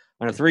spend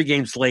on a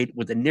 3-game slate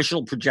with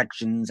initial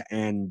projections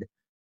and,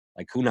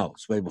 who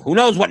knows? Who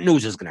knows what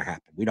news is going to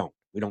happen? We don't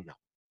know.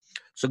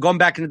 So going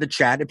back into the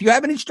chat, if you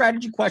have any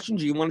strategy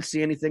questions or you want to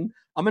see anything,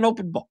 I'm an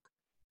open book.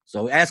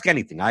 So ask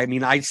anything.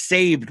 I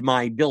saved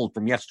my build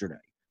from yesterday.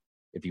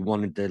 If you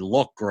wanted to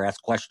look or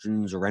ask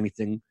questions or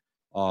anything.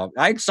 I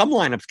had some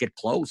lineups get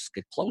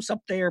close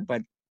up there,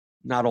 but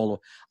not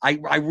all. I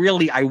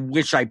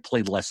wish I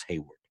played less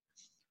Hayward.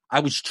 I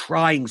was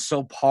trying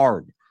so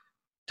hard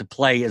to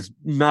play as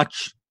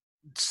much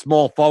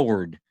small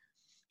forward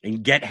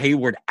and get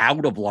Hayward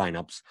out of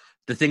lineups.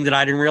 The thing that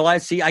I didn't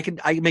realize,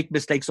 I make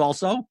mistakes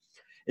also,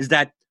 is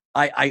that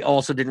I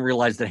also didn't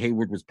realize that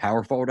Hayward was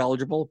power forward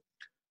eligible.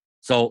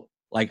 So,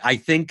 I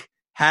think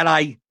had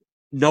I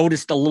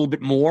noticed a little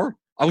bit more,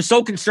 I was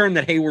so concerned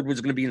that Hayward was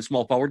going to be in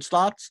small forward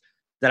slots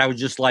that I was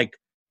just I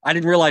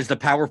didn't realize the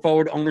power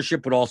forward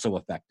ownership would also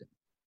affect him.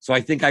 So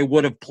I think I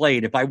would have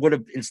played, if I would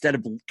have, instead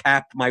of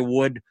capped my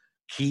Wood,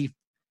 Keefe,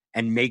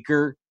 and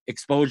Maker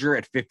exposure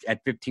at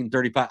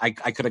 1535, I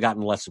could have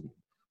gotten less of them.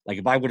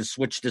 If I would have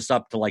switched this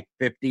up to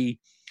 50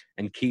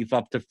 and Keefe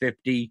up to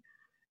 50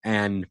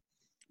 and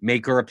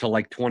Maker up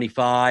to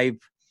 25,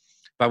 if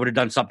I would have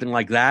done something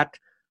like that,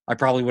 I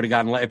probably would have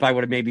gotten, if I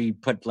would have maybe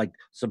put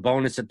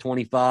Sabonis at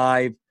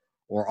 25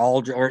 or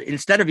Aldridge, or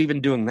instead of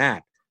even doing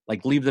that,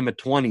 like leave them at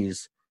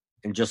 20s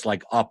and just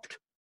like upped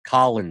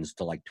Collins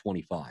to like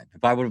 25.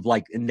 If I would have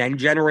like and then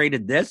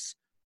generated this,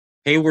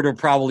 Hayward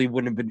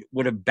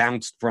would have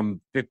bounced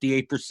from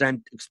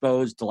 58%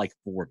 exposed to like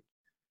 40.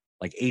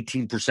 Like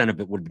 18% of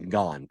it would have been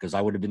gone because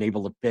I would have been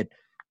able to fit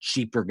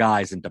cheaper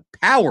guys into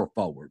power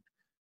forward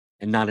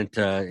and not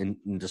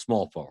into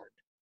small forward.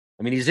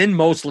 I mean, he's in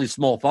mostly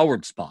small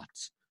forward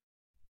spots,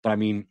 but I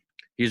mean,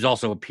 he's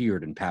also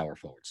appeared in power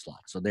forward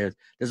slots. So there's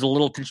a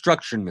little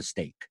construction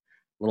mistake,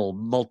 little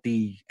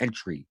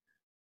multi-entry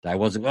that I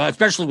wasn't,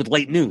 especially with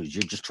late news.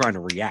 You're just trying to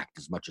react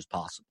as much as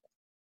possible.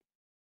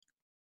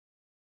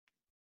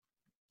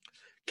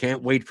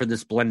 Can't wait for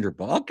this Blender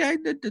book. Okay,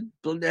 it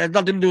has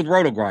nothing to do with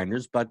Roto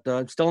Grinders, but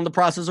still in the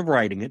process of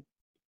writing it.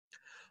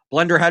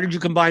 Blender, how did you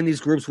combine these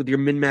groups with your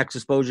min-max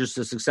exposures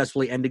to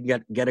successfully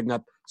getting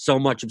up so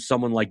much of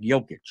someone like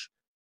Jokic?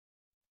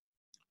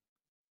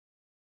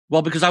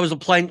 Well, because I was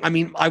playing,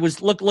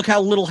 look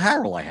how little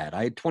Harrell I had.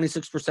 I had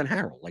 26%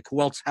 Harrell. Like,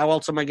 how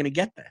else am I going to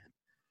get that?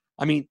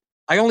 I mean,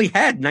 I only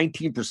had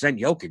 19%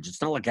 Jokic.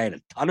 It's not like I had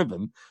a ton of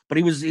him, but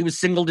he was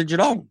single-digit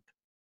owned,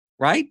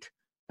 right?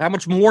 How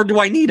much more do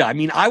I need? I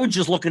mean, I was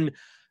just looking,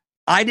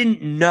 I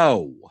didn't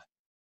know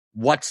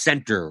what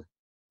center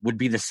would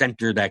be the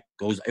center that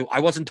goes. I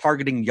wasn't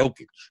targeting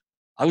Jokic.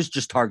 I was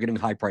just targeting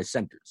high-price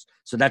centers.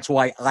 So that's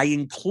why I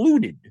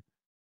included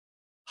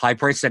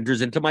high-price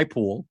centers into my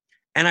pool,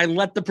 and I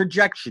let the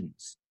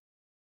projections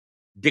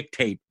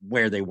dictate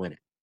where they went in.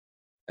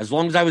 As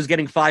long as I was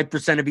getting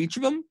 5% of each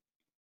of them,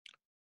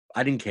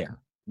 I didn't care.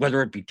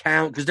 Whether it be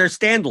Towns, because they're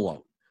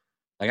standalone.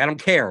 Like, I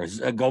don't care.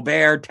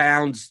 Gobert,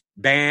 Towns,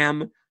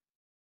 Bam,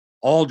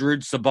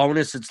 Aldridge,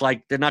 Sabonis, it's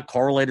like they're not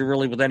correlated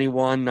really with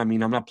anyone. I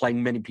mean, I'm not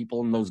playing many people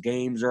in those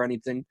games or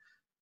anything.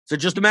 So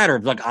it's just a matter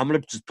of, like, I'm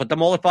going to just put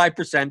them all at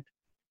 5%,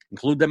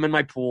 include them in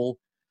my pool.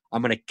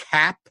 I'm going to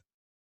cap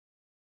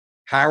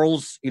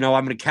Harrell's, I'm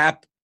going to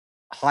cap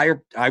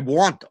higher. I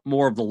want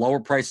more of the lower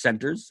price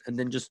centers. And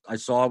then I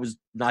saw I was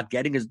not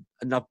getting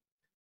enough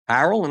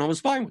Harrell, and I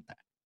was fine with that.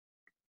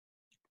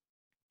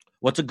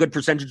 What's a good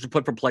percentage to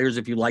put for players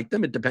if you like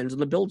them? It depends on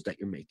the builds that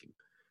you're making.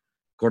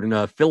 According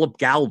to Philip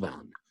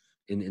Galvan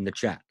in the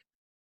chat.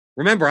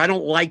 Remember, I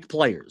don't like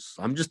players.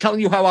 I'm just telling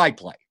you how I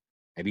play.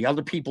 Maybe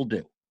other people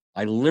do.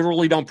 I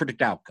literally don't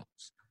predict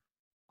outcomes.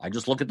 I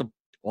just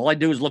all I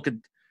do is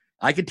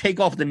I could take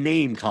off the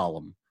name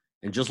column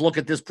and just look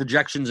at this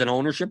projections and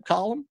ownership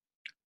column,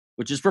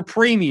 which is for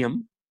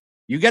premium.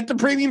 You get the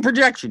premium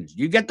projections.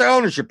 You get the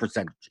ownership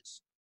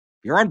percentages.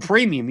 If you're on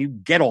premium, you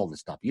get all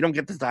this stuff. You don't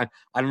get this. I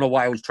don't know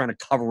why I was trying to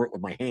cover it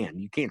with my hand.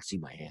 You can't see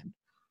my hand.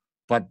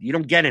 But you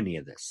don't get any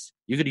of this.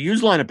 You could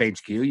use Lineup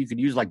HQ. You could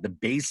use like the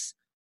base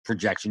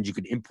projections. You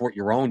could import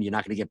your own. You're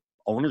not going to get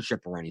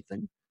ownership or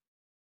anything.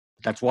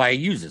 But that's why I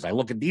use this. I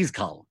look at these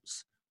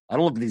columns. I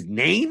don't look at these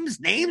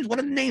names. Names? What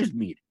do the names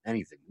mean?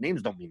 Anything.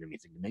 Names don't mean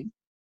anything to me.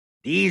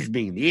 These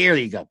mean, here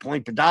you go,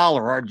 point per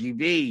dollar,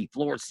 RGB,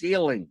 floor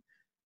ceiling,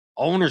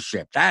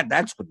 ownership.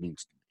 That's what it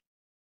means to me.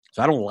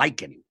 So I don't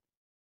like anyone.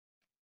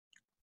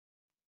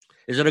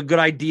 Is it a good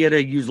idea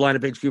to use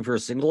Lineup HQ for a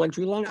single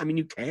entry line? I mean,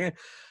 you can.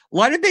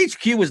 Lineup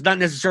HQ is not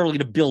necessarily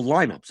to build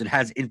lineups. It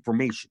has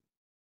information.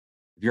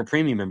 If you're a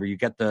premium member, you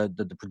get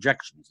the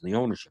projections and the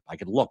ownership. I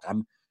can look.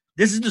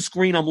 This is the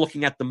screen I'm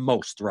looking at the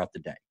most throughout the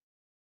day.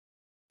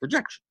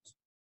 Projections.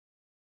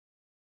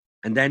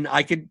 And then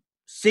I could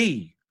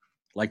see,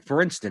 like,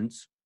 for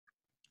instance,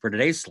 for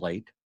today's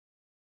slate,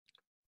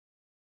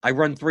 I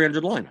run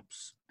 300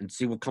 lineups and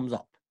see what comes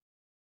up.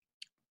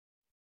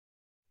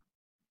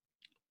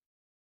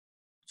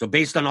 So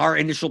based on our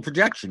initial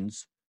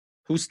projections,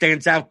 who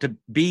stands out to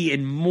be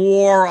in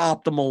more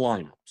optimal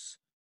lineups?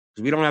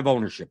 Because we don't have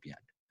ownership yet.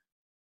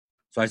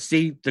 So I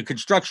see the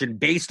construction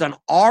based on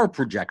our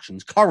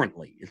projections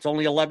currently. It's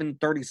only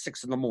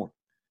 11:36 in the morning.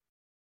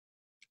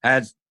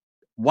 Has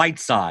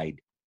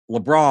Whiteside,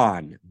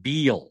 LeBron,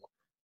 Beal.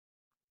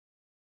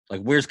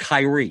 Like, where's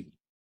Kyrie?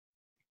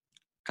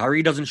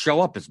 Kyrie doesn't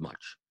show up as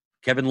much.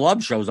 Kevin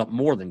Love shows up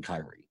more than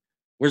Kyrie.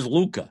 Where's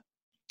Luka?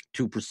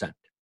 2%.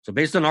 So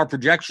based on our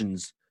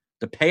projections,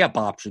 the pay-up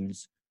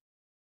options,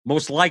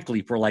 most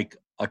likely for like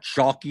a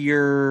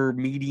chalkier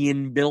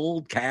median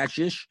build,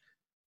 cash-ish,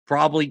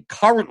 probably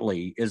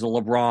currently is a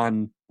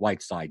LeBron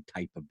Whiteside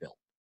type of build.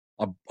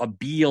 A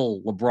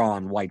Beal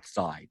LeBron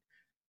Whiteside.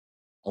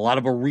 A lot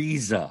of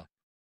Ariza,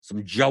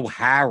 some Joe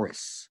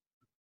Harris.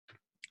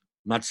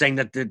 I'm not saying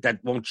that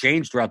won't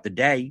change throughout the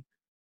day.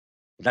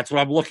 But that's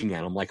what I'm looking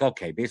at. I'm like,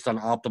 okay, based on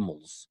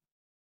optimals,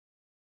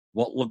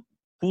 who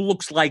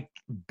looks like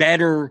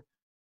better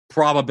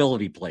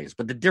probability plays?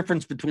 But the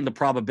difference between the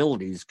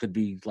probabilities could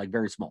be like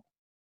very small.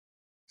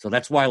 So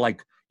that's why,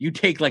 like, you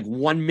take like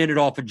 1 minute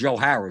off of Joe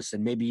Harris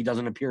and maybe he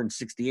doesn't appear in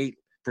 68%.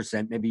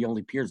 Maybe he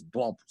only appears in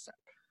 12%.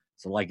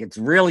 So, like, it's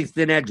really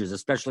thin edges,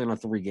 especially on a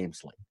 3-game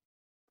slate.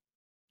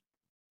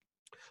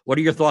 What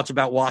are your thoughts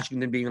about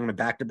Washington being on a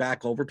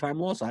back-to-back overtime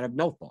loss? I have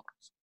no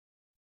thoughts.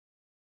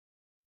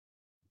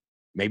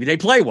 Maybe they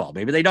play well.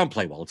 Maybe they don't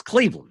play well. It's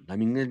Cleveland. I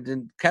mean,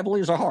 the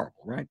Cavaliers are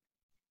horrible, right?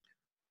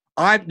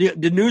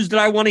 The news that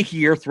I want to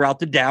hear throughout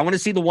the day, I want to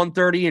see the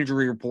 1:30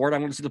 injury report. I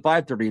want to see the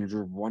 5:30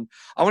 injury report.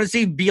 I want to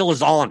see if Beal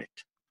is on it.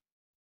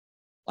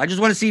 I just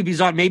want to see if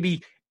he's on.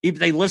 Maybe if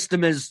they list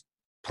him as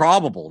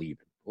probable,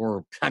 even.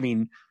 Or, I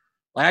mean,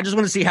 I just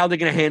want to see how they're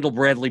going to handle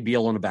Bradley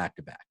Beal on a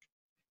back-to-back.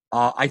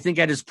 I think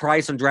at his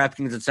price on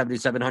DraftKings at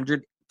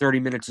 7,700, 30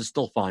 minutes is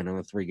still fine on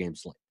a 3-game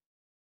slate.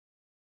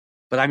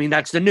 But, I mean,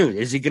 that's the news.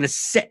 Is he going to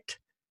sit?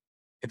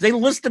 If they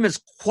list him as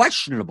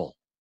questionable,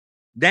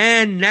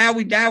 then now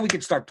we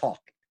can start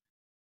talking.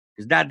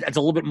 Because that's a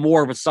little bit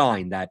more of a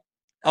sign that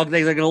they're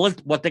going to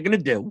list what they're going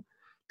to do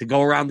to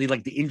go around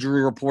the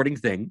injury reporting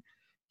thing.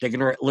 They're going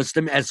to list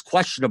him as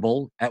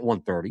questionable at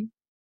 1:30.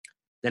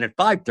 Then at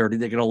 5:30,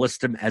 they're going to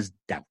list him as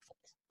doubtful.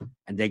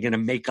 And they're going to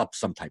make up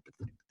some type of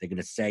thing. They're going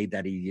to say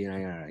that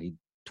he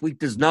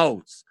tweaked his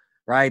nose,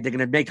 right? They're going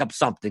to make up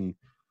something.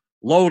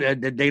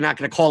 They're not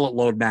going to call it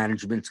load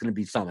management. It's going to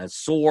be something, a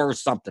sore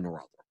something or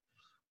other,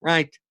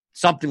 right?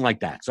 Something like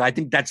that. So I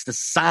think that's the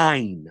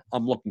sign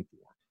I'm looking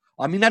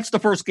for. I mean, that's the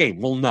first game.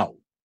 We'll know.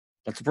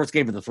 That's the first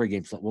game of the 3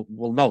 games.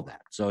 We'll know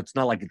that. So it's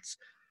not like it's,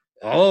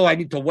 I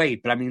need to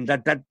wait. But I mean,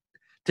 that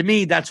to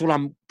me, that's what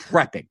I'm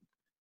prepping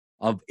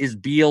of. Is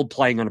Beal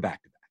playing on a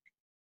back-to-back?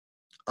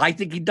 I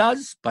think he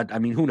does, but I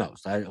mean, who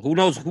knows? Who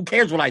knows? Who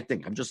cares what I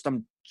think? I'm just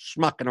some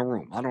schmuck in a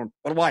room.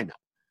 What do I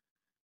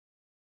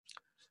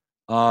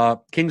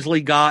know?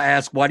 Kingsley Ga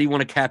asked, why do you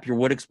want to cap your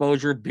wood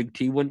exposure? Big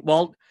T win.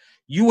 Well,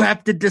 you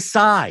have to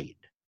decide.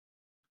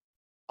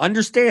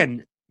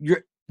 Understand,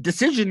 your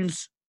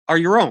decisions are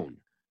your own.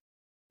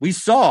 We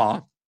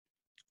saw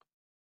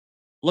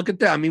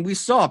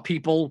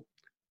people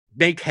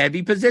make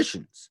heavy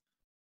positions.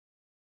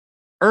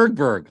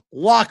 Erdberg,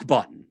 lock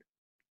button.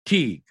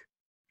 Teague.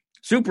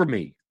 Super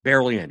me,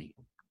 barely any.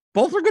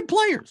 Both are good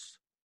players.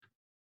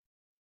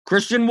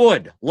 Christian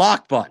Wood,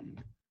 lock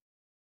button.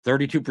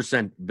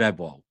 32%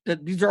 Bebo.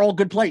 These are all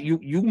good plays.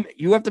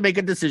 You have to make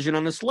a decision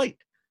on the slate.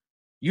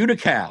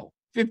 Utica,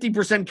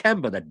 50%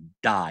 Kemba that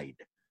died.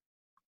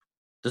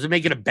 Does it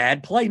make it a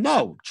bad play?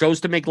 No.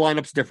 Chose to make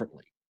lineups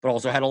differently, but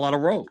also had a lot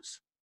of rows.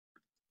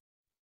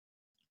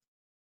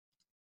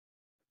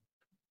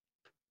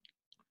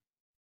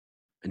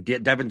 And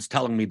Devin's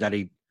telling me that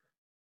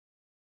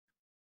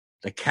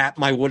the cap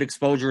my wood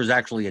exposure is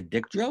actually a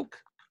dick joke.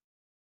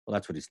 Well,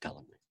 that's what he's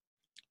telling me.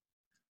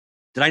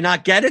 Did I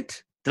not get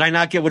it? Did I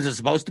not get what it's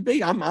supposed to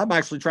be? I'm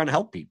actually trying to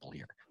help people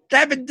here.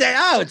 Devin,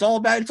 it's all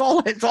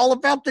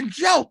about the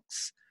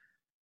jokes.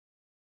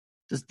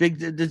 Does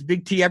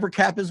Big T ever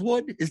cap his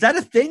wood? Is that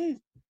a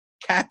thing?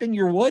 Capping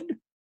your wood?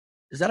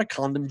 Is that a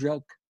condom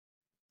joke?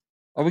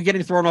 Are we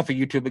getting thrown off of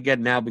YouTube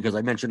again now because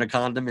I mentioned a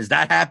condom? Is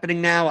that happening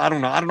now? I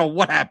don't know. I don't know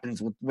what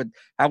happens with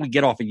how we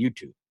get off of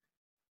YouTube.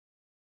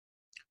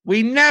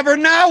 We never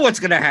know what's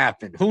going to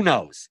happen. Who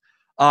knows?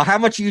 How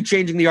much are you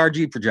changing the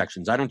RG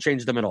projections? I don't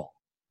change them at all.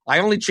 I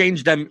only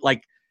change them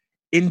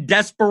in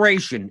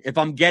desperation if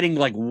I'm getting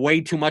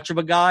way too much of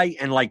a guy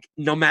and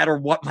no matter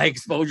what my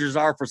exposures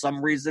are for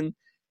some reason,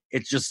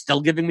 it's just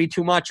still giving me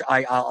too much.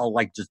 I'll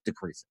just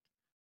decrease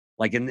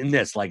it. In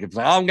this, if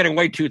I'm getting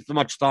way too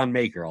much Thon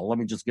Maker, let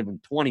me just give him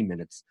 20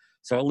 minutes.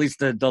 So at least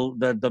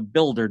the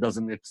builder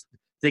doesn't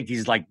think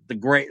he's the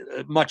great,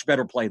 much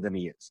better play than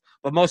he is.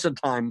 But most of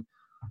the time,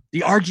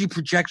 the RG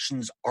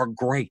projections are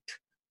great.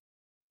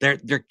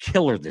 They're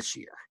killer this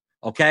year.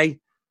 Okay.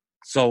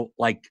 So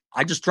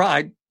I just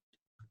tried.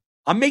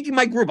 I'm making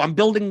my group. I'm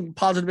building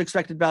positive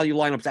expected value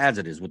lineups as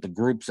it is with the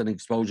groups and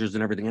exposures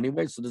and everything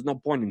anyway. So there's no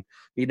point in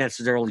me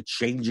necessarily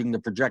changing the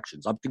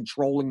projections. I'm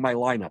controlling my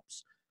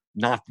lineups,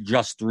 not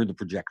just through the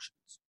projections.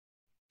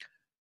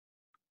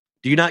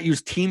 Do you not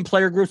use team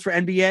player groups for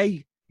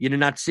NBA? You do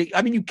not see.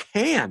 I mean, you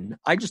can.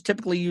 I just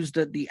typically use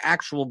the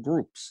actual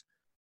groups.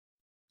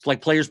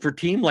 It's players per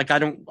team.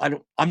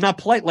 I'm not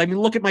playing.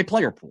 Look at my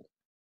player pool.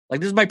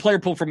 This is my player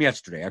pool from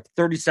yesterday. I have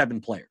 37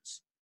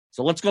 players.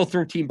 So let's go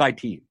through team by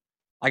team.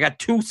 I got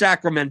 2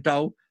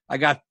 Sacramento. I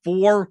got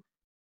 4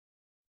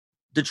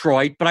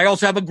 Detroit, but I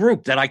also have a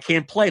group that I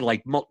can't play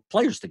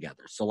players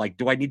together. So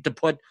do I need to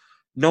put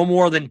no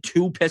more than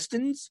 2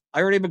 Pistons?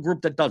 I already have a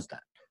group that does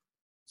that.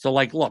 So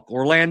look,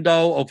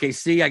 Orlando,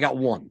 OKC, I got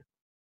 1.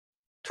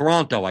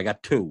 Toronto, I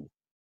got 2.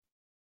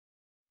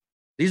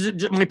 These are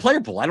just my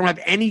player pool. I don't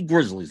have any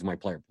Grizzlies in my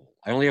player pool.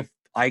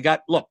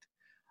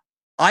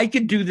 I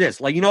could do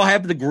this. I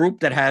have the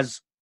group that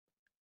has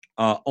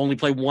only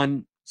play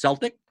 1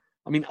 Celtic.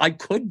 I mean, I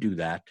could do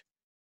that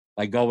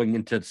by going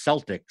into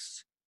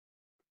Celtics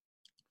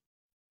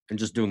and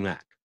just doing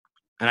that.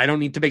 And I don't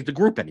need to make the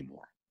group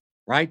anymore,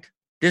 right?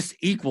 This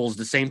equals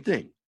the same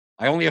thing.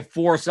 I only have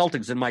 4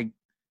 Celtics in my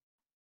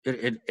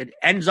it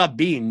ends up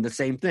being the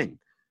same thing.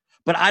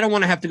 But I don't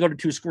want to have to go to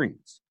 2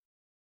 screens.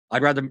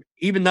 I'd rather,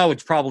 even though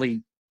it's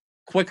probably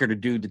quicker to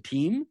do the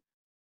team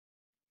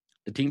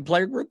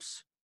player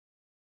groups.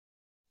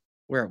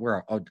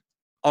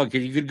 Okay,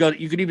 you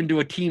could even do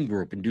a team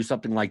group and do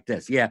something like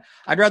this. Yeah,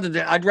 I'd rather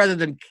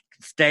than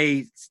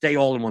stay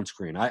all in one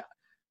screen.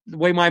 The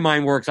way my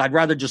mind works, I'd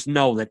rather just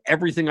know that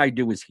everything I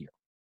do is here.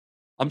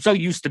 I'm so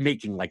used to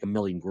making a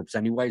million groups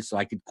anyway, so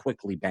I could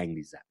quickly bang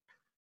these out.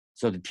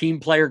 So the team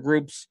player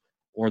groups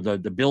or the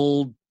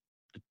build,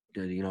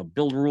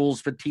 build rules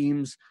for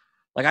teams.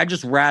 Like, I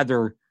just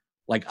rather,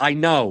 like, I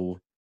know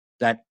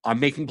that I'm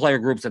making player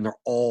groups and they're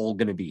all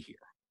going to be here.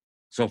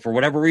 So for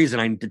whatever reason,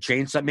 I need to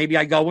change something. Maybe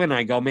I go in and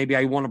I go, maybe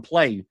I want to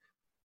play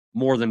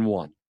more than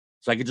one.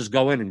 So I could just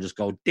go in and just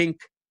go dink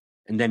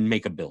and then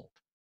make a build.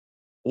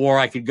 Or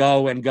I could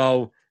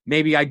go,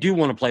 maybe I do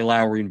want to play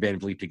Lowry and Van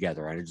Vliet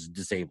together. I just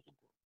disable them.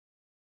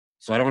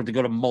 So I don't have to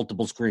go to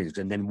multiple screens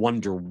and then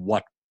wonder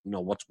what's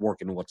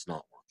working and what's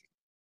not working.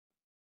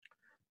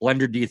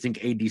 Blender, do you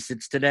think AD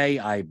sits today?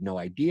 I have no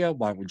idea.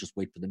 Why don't we just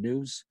wait for the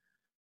news?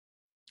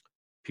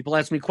 People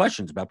ask me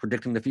questions about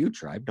predicting the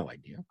future. I have no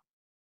idea.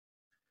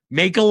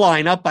 Make a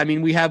lineup. I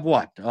mean, we have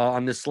what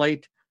on this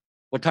slate?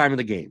 What time are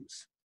the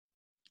games?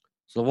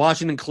 So the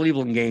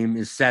Washington-Cleveland game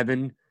is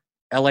 7.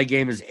 LA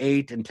game is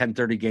 8. And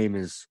 10:30 game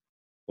is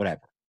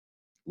whatever.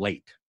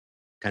 Late.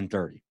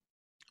 10:30.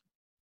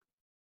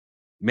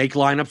 Make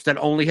lineups that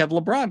only have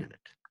LeBron in it.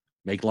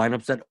 Make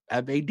lineups that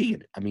have AD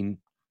in it. I mean,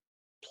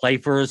 play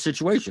for a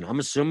situation. I'm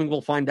assuming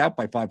we'll find out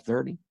by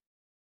 5:30.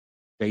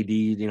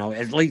 AD,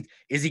 at least,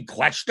 is he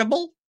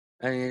questionable?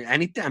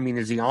 Anything? I mean,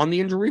 is he on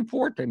the injury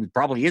report? I mean, he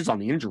probably is on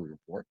the injury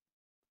report.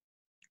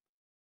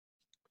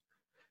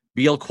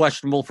 Beal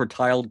questionable for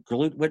tiled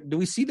glute. Do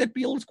we see that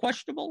Beal is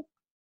questionable?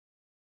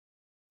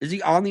 Is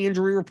he on the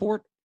injury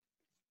report?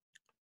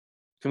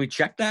 Can we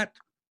check that?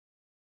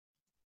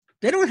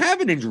 They don't have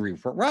an injury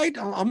report, right?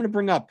 I'm going to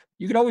bring up.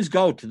 You could always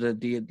go to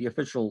the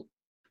official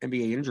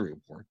NBA injury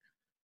report.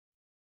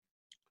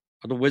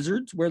 Are the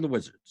Wizards? Where are the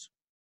Wizards?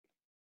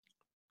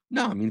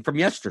 No, I mean from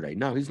yesterday.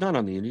 No, he's not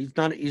on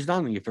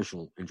the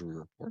official injury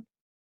report.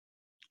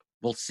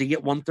 We'll see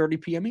at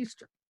 1:30 p.m.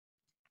 Eastern.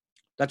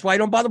 That's why I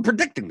don't bother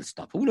predicting this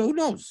stuff. Who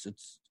knows?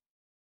 It's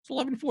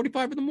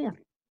 11:45 in the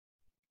morning.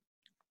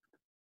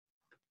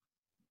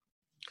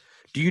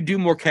 Do you do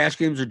more cash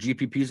games or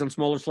GPPs on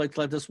smaller slates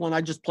like this one?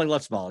 I just play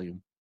less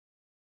volume.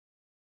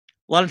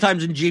 A lot of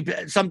times in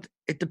GP,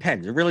 it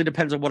depends. It really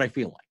depends on what I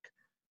feel like.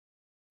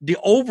 The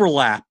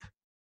overlap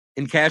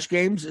in cash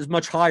games is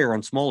much higher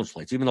on smaller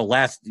slates, even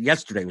though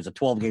yesterday was a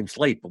 12-game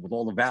slate, but with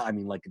all the value, I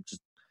mean, like,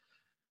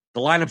 the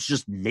lineups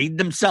just made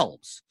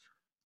themselves.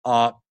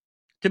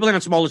 Typically on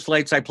smaller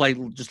slates, I play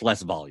just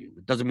less volume.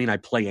 It doesn't mean I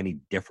play any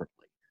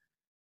differently.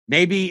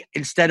 Maybe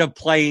instead of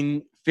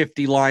playing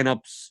 50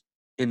 lineups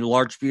in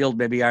large field,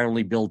 maybe I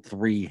only build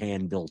 3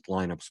 hand-built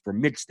lineups for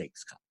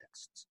mid-stakes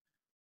contests.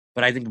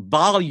 But I think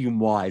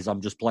volume-wise,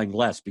 I'm just playing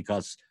less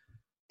because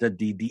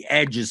the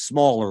edge is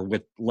smaller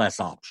with less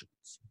options.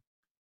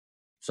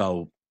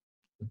 So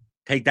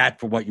take that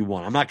for what you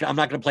want. I'm not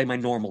going to play my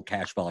normal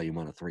cash volume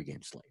on a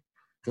 3-game slate.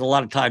 Because a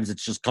lot of times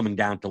it's just coming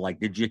down to, like,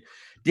 did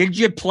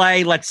you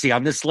play, let's see,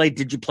 on this slate,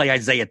 did you play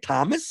Isaiah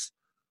Thomas?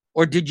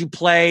 Or did you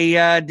play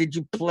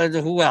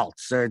who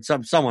else? Or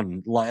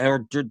someone,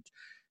 or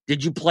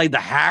did you play the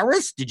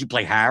Harris? Did you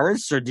play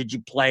Harris? Or did you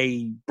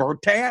play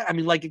Bertan? I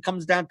mean, like, it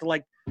comes down to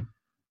like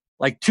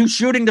 2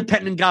 shooting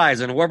dependent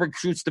guys, and whoever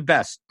shoots the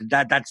best,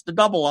 that's the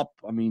double up.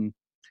 I mean,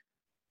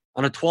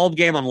 on a 12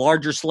 game on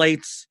larger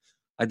slates,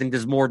 I think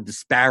there's more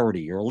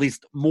disparity, or at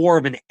least more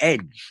of an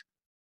edge.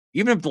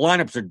 Even if the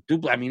lineups are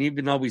duplicate, I mean,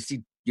 even though we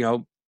see,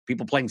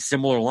 people playing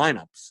similar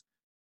lineups,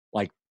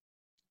 like,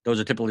 those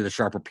are typically the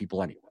sharper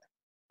people anyway.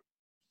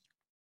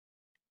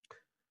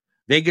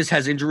 Vegas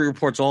has injury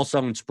reports also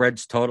and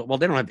spreads total. Well,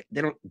 do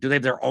they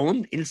have their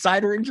own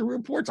insider injury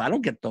reports? I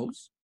don't get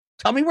those.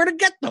 Tell me where to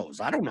get those.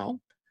 I don't know.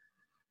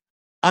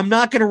 I'm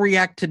not going to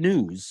react to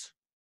news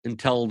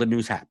until the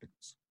news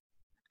happens.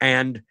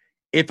 And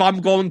if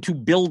I'm going to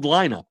build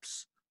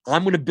lineups,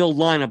 I'm going to build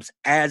lineups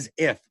as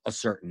if a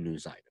certain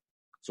news item.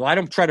 So I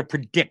don't try to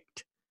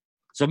predict.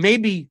 So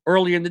maybe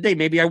earlier in the day,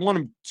 maybe I want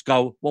to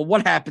go, well,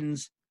 what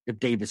happens if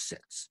Davis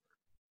sits?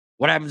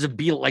 What happens if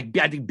Beal, I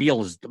think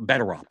Beal is the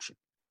better option.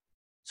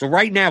 So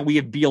right now we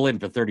have Beal in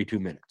for 32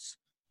 minutes.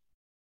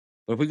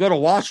 But if we go to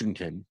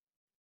Washington,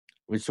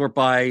 we sort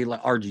by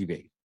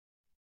RGB.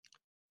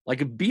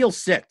 Like, if Beal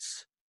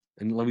sits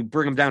and we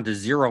bring him down to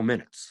 0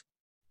 minutes,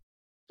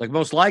 like,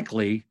 most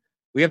likely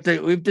we have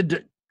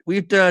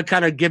to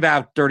kind of give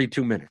out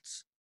 32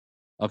 minutes.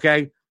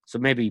 Okay? So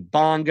maybe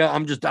Bonga.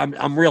 I'm just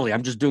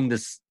doing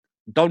this.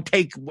 Don't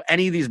take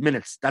any of these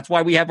minutes. That's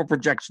why we have a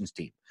projections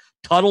team.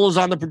 Tuttle is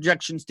on the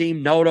projections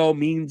team. Noto,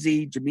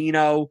 Meansy,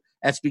 Jamino,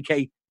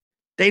 SBK.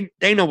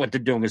 They know what they're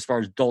doing as far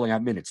as doling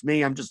out minutes.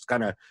 Me, I'm just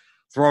kind of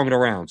throwing it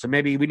around. So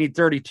maybe we need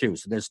 32.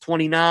 So there's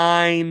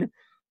 29.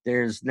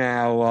 There's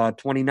now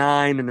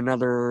 29 and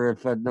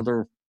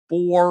another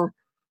 4,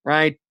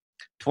 right?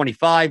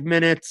 25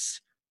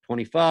 minutes,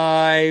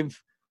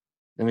 25.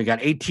 Then we got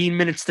 18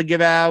 minutes to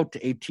give out,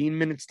 18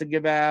 minutes to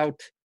give out,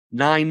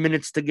 9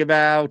 minutes to give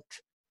out.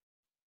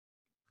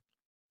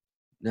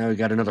 Now we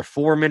got another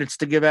 4 minutes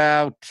to give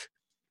out.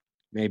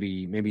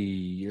 Maybe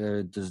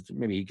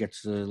he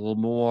gets a little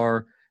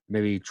more.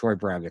 Maybe Troy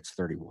Brown gets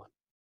 31.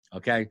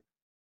 Okay?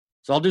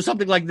 So I'll do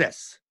something like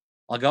this.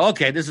 I'll go,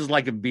 okay, this is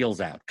like if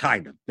Beal's out.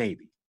 Kind of,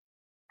 maybe.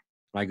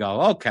 I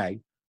go, okay,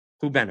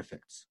 who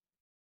benefits?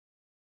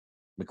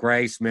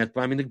 McRae, Smith.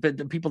 I mean,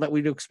 the people that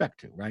we'd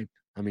expect to, right?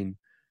 I mean,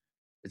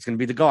 it's going to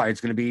be the guard.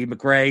 It's going to be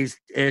McRae,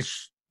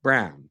 Ish,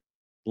 Brown,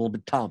 a little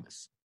bit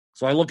Thomas.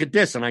 So I look at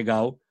this and I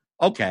go,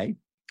 okay,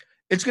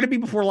 it's going to be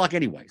before lock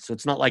anyway. So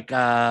it's not like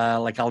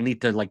I'll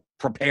need to like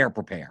prepare.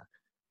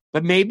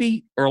 But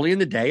maybe early in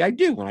the day I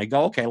do. And I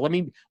go, okay, let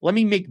me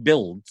make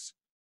builds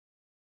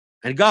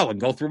and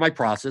go through my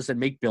process and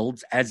make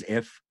builds as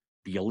if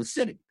Beal is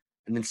sitting,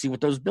 and then see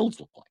what those builds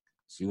look like,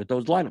 see what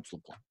those lineups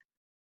look like.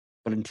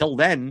 But until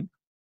then,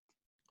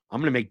 I'm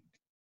going to make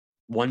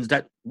ones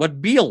that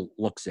what Beal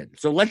looks in.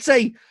 So let's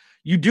say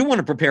you do want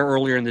to prepare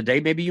earlier in the day.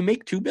 Maybe you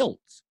make 2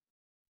 builds.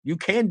 You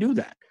can do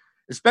that,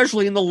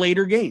 especially in the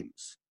later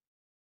games.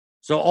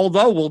 So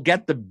although we'll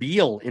get the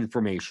Beal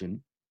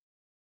information,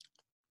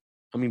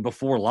 I mean,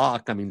 before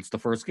lock, I mean, it's the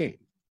first game.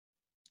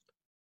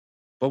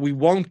 But we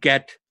won't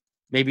get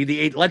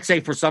maybe let's say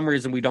for some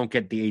reason we don't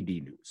get the AD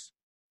news,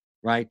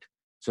 right?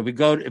 So if we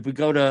go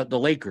to the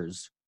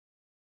Lakers,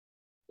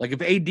 like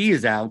if AD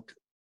is out,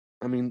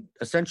 I mean,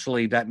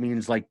 essentially that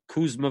means like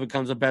Kuzma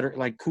becomes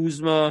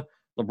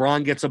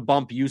LeBron gets a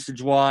bump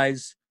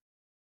usage-wise.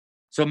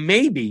 So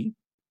maybe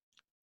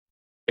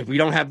if we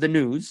don't have the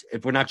news,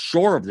 if we're not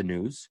sure of the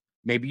news,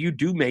 maybe you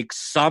do make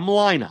some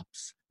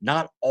lineups,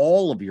 not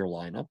all of your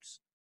lineups,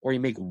 or you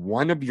make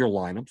one of your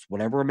lineups,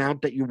 whatever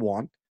amount that you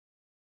want,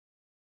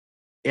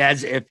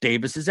 as if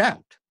Davis is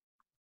out.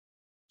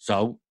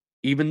 So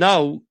even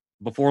though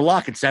before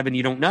lock at 7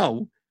 you don't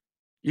know,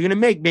 you're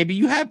going to maybe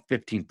you have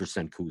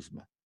 15%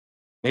 Kuzma.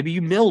 Maybe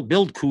you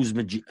build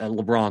Kuzma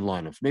LeBron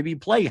lineups. Maybe you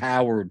play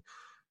Howard,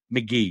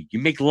 McGee. You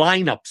make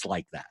lineups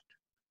like that.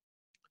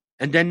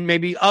 And then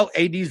maybe,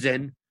 AD's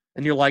in,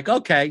 and you're like,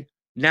 okay,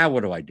 now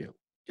what do I do?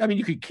 I mean,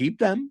 you could keep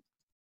them.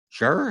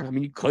 Sure. I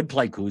mean, you could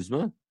play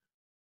Kuzma.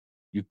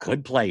 You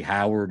could play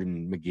Howard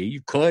and McGee.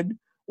 You could.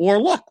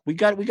 Or look, we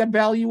got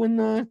value in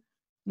the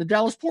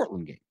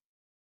Dallas-Portland game.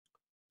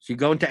 So you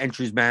go into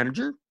entries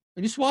manager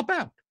and you swap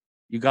out.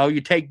 You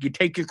take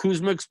your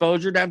Kuzma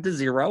exposure down to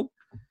 0.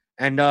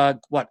 And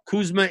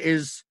Kuzma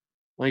is,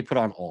 let me put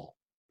on all.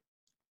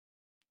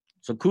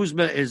 So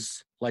Kuzma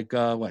is like,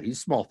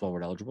 he's small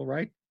forward eligible,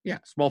 right? Yeah,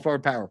 small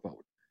forward, power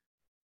forward.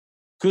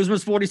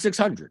 Kuzma's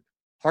 4,600.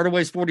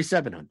 Hardaway's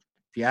 4,700.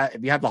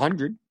 If you have the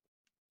 100,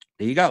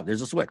 there you go.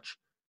 There's a switch,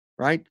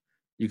 right?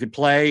 You could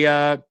play,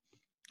 if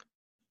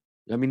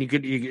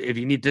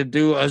you need to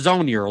do a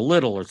zone year, a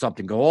little or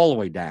something, go all the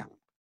way down.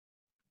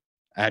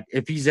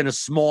 If he's in a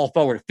small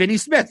forward, Finney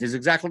Smith is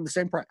exactly the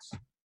same price.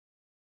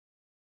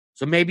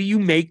 So maybe you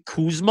make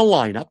Kuzma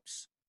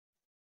lineups.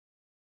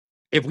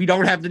 If we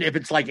don't have if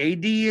it's like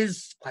AD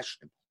is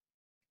questionable.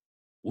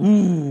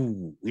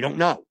 Ooh, we don't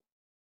know.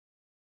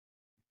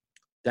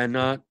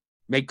 Then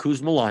make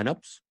Kuzma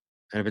lineups.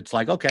 And if it's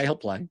like, okay, he'll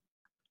play,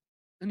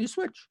 then you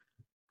switch.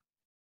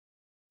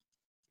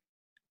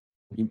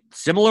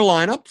 Similar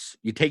lineups,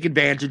 you take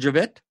advantage of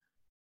it,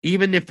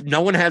 even if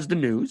no one has the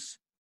news.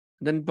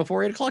 Then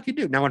before 8 o'clock, you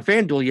do. Now on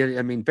FanDuel, you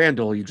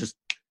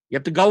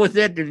have to go with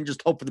it and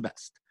just hope for the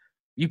best.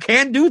 You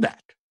can do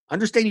that.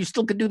 Understand you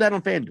still can do that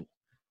on FanDuel.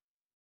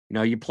 You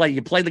know, you play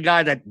the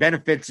guy that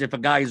benefits if a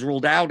guy is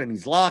ruled out and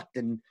he's locked,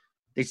 and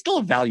they still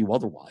have value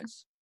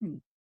otherwise.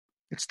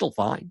 It's still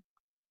fine.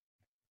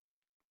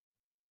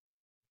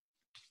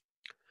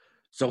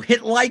 So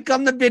hit like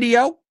on the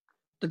video.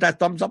 That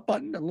thumbs up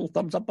button, a little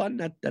thumbs up button,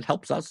 that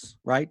helps us,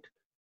 right?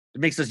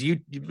 It makes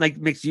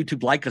makes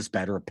YouTube like us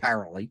better,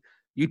 apparently.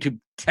 YouTube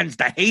tends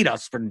to hate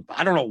us for,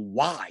 I don't know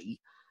why.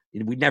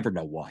 We never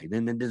know why.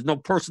 Then there's no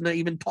person to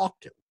even talk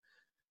to.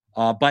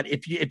 But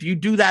if you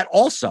do that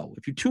also,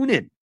 if you tune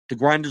in to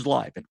Grinders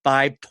Live at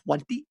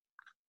 5:20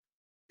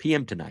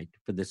 p.m. tonight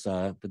for this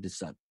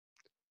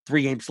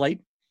 3-game slate,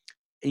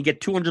 and you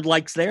get 200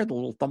 likes there, the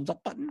little thumbs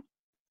up button,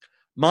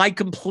 my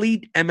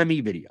complete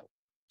MME video,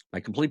 my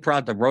complete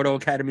product, the Roto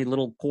Academy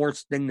little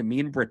course thing that me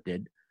and Britt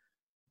did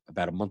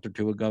about a month or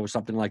 2 ago or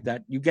something like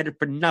that, you get it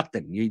for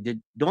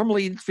nothing.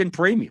 Normally it's in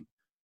premium,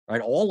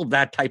 right? All of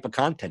that type of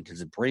content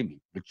is in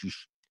premium, which you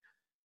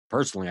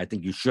personally, I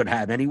think you should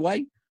have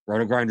anyway.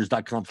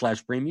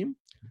 Rotogrinders.com/premium.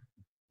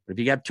 But if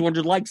you got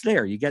 200 likes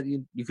there, you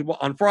could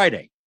on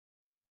Friday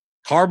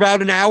carve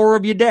out an hour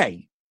of your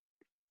day.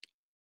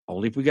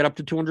 Only if we get up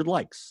to 200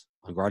 likes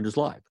on Grinders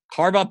Live.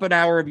 Carve up an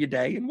hour of your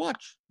day and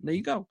watch. There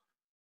you go.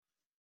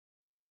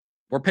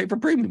 Or pay for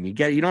premium. You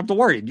don't have to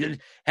worry.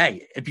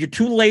 Hey, if you're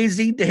too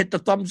lazy to hit the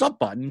thumbs up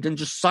button, then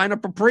just sign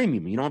up for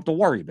premium. You don't have to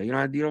worry. But you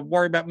don't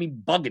worry about me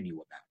bugging you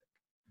about it,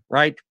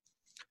 right?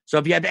 So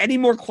if you have any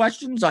more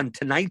questions on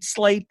tonight's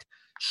slate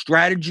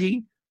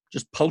strategy,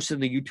 just post in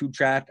the YouTube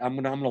chat. I'm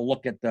gonna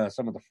look at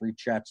some of the free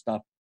chat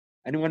stuff.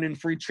 Anyone in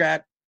free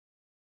chat?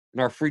 In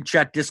our free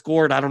chat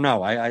Discord? I don't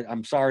know.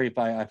 I'm sorry if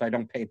I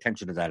don't pay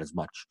attention to that as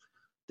much.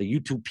 The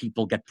YouTube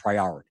people get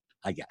priority,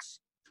 I guess.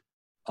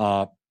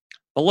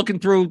 But looking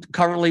through,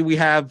 currently we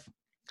have,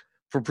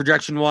 for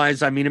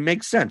projection-wise, I mean, it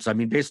makes sense. I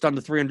mean, based on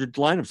the 300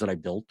 lineups that I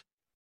built,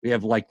 we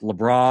have like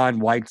LeBron,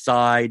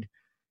 Whiteside,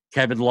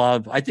 Kevin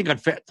Love. I think on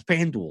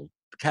FanDuel,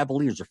 the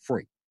Cavaliers are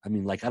free. I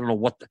mean, like, I don't know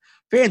what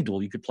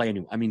FanDuel, you could play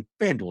anyway. I mean,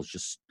 FanDuel is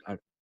just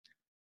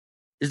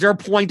Is there a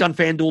point on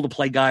FanDuel to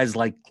play guys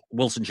like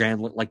Wilson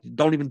Chandler? Like, you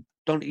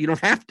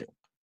don't have to.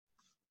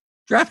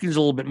 DraftKings is a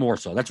little bit more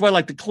so. That's why I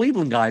like the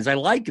Cleveland guys I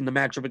like in the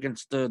matchup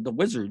against the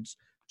Wizards.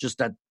 Just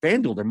that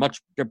FanDuel,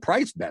 they're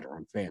priced better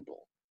on FanDuel.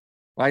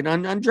 Right?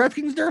 On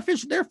DraftKings, they're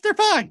efficient. They're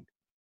fine.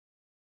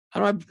 I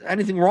don't have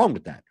anything wrong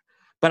with that.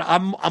 But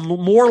I'm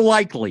more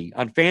likely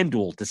on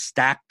FanDuel to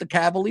stack the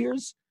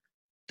Cavaliers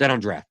than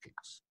on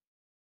DraftKings.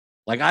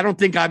 Like,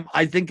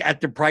 I think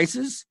at the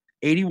prices,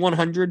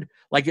 8,100,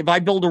 like if I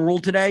build a rule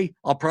today,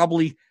 I'll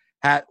probably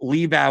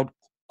leave out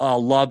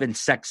Love and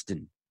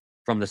Sexton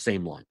from the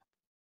same line.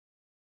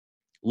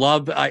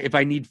 Love, if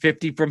I need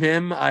 50 from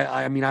him,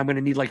 I mean, I'm going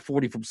to need like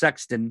 40 from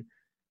Sexton.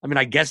 I mean,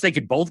 I guess they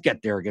could both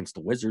get there against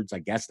the Wizards. I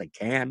guess they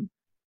can.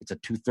 It's a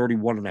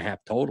 231.5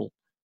 total.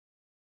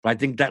 But I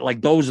think that,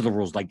 like, those are the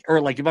rules. Like, or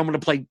like if I'm going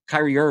to play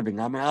Kyrie Irving,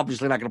 I'm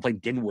obviously not going to play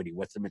Dinwiddie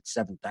with him at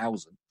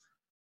 7,000.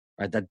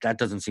 Right? That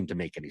doesn't seem to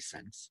make any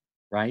sense.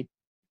 Right?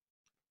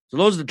 So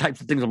those are the types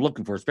of things I'm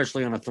looking for,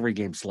 especially on a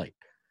 3-game slate.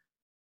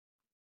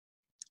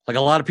 Like,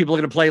 a lot of people are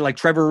going to play, like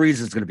Trevor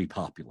Ariza is going to be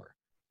popular.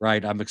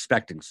 Right? I'm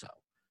expecting so.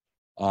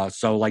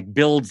 So like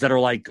builds that are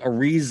like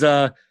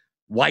Ariza,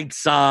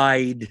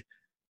 Whiteside,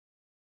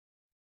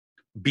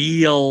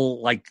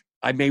 Beal, like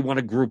I may want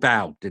to group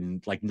out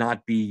and like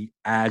not be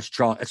as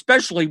chalk,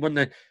 especially when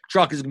the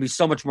chalk is going to be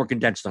so much more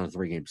condensed on a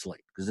 3-game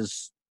slate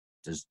because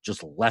there's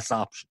just less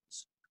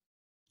options.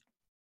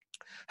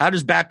 How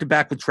does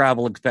back-to-back with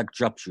travel affect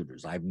jump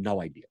shooters? I have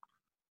no idea.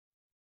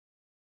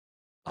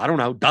 I don't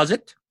know. Does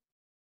it?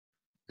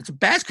 It's a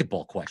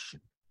basketball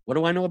question. What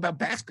do I know about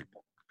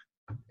basketball?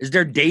 Is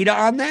there data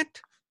on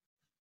that?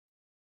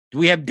 Do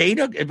we have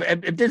data?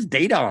 If there's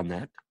data on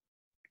that,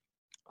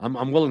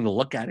 I'm willing to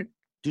look at it,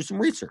 do some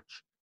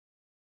research.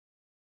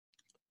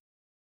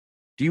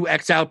 Do you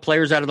X out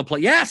players out of the play?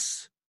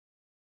 Yes.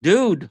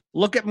 Dude,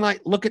 look at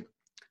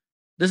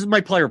this is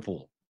my player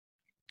pool.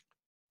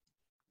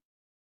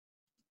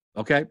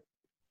 Okay?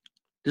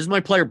 This is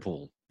my player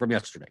pool from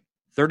yesterday.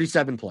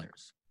 37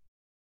 players.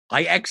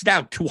 I X'd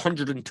out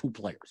 202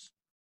 players.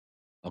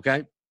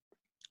 Okay?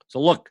 So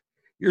look,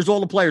 here's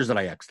all the players that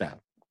I X'd out.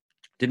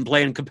 Didn't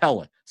play in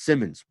Capella,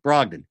 Simmons,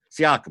 Brogdon,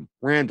 Siakam,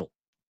 Randall,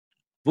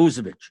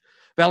 Vucevic,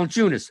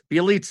 Valanciunas,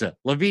 Bjelica,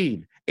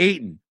 Levine,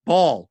 Ayton,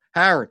 Ball,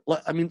 Harrod.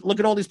 I mean, look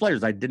at all these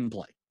players I didn't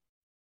play.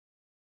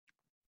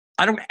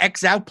 I don't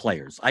X out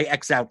players. I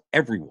X out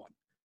everyone.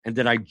 And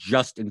then I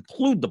just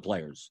include the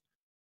players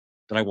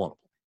that I want to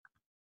play.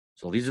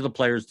 So these are the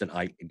players that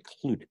I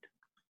included.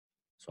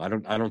 So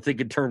I don't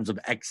think in terms of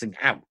Xing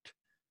out.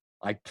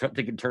 I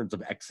think in terms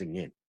of Xing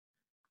in.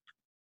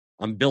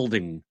 I'm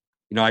building,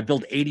 I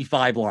built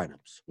 85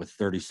 lineups with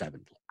 37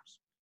 players.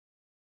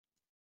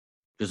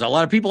 Because a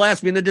lot of people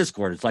ask me in the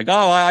Discord, it's like,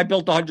 oh, I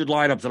built 100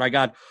 lineups and I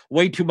got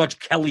way too much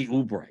Kelly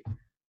Oubre.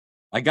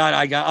 I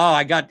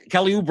got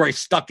Kelly Oubre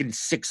stuck in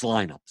 6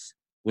 lineups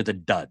with a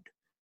dud.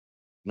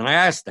 And I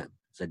asked them,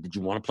 I said, did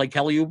you want to play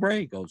Kelly Oubre?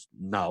 He goes,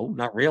 no,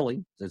 not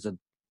really. I said,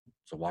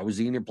 so why was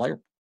he in your player?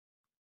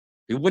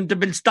 He wouldn't have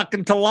been stuck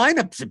into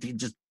lineups if you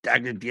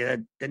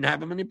didn't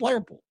have him in your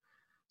player pool.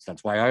 So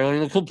that's why I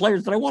only include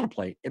players that I want to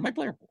play in my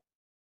player pool.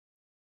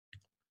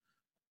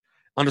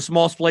 On a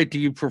small slate, do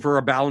you prefer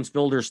a balanced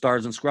build or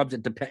stars and scrubs?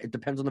 It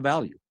depends on the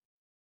value.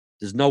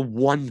 There's no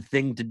one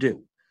thing to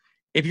do.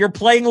 If you're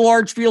playing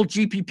large field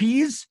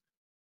GPPs,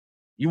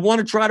 you want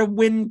to try to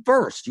win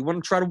first. You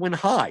want to try to win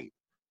high.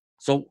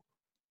 So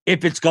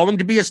if it's going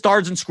to be a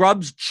stars and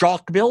scrubs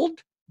chalk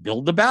build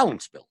the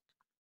balanced build.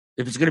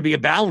 If it's going to be a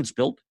balanced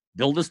build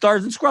a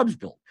stars and scrubs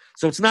build.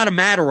 So it's not a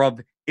matter of,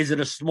 is it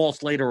a small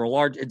slate or a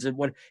large?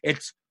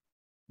 It's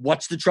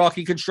what's the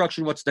chalky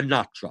construction? What's the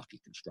not chalky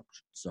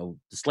construction? So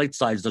the slate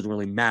size doesn't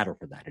really matter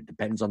for that. It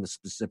depends on the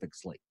specific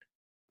slate.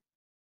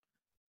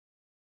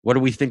 What do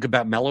we think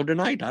about Melo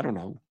tonight? I don't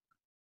know.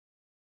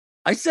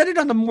 I said it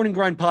on the Morning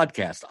Grind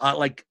podcast.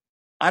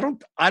 I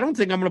don't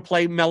think I'm going to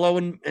play Melo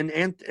and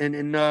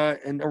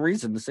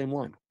Ariza in the same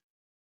line.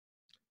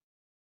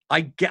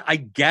 I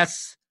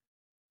guess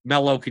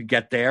Melo could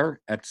get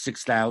there at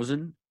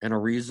 6,000 and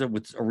Ariza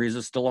with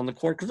Ariza still on the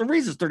court because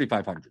Ariza's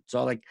 3,500.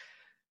 So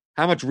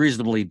how much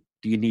reasonably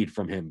do you need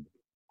from him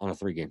on a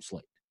 3-game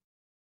slate?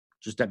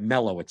 Just at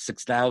Melo at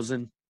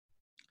 6,000.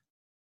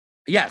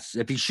 Yes,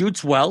 if he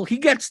shoots well, he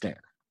gets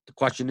there. The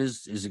question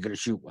is he going to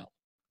shoot well?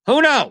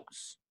 Who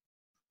knows?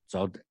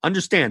 So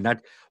understand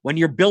that when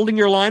you're building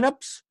your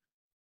lineups,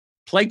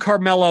 play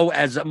Carmelo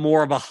as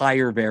more of a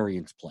higher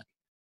variance play.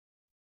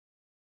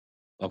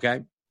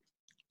 Okay?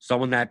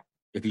 Someone that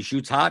if he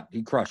shoots hot,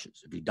 he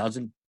crushes. If he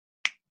doesn't,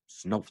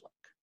 snowflake.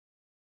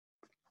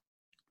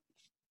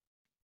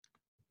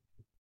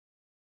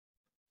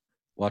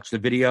 Watch the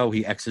video.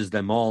 He X's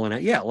them all. And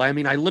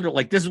I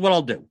literally, this is what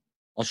I'll do.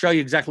 I'll show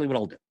you exactly what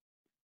I'll do.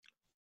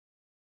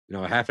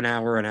 A half an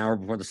hour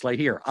before the slate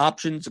here.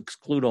 Options,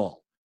 exclude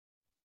all.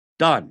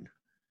 Done.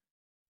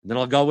 And then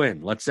I'll go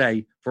in. Let's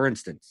say, for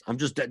instance,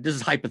 this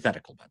is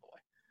hypothetical, by the way.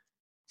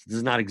 This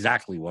is not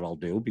exactly what I'll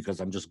do because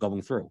I'm just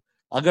going through.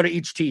 I'll go to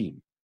each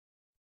team.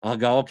 I'll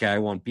go, okay, I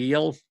want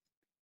Beal.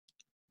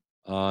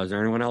 Is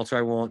there anyone else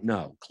I want?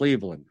 No.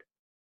 Cleveland.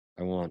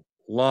 I want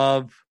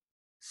Love,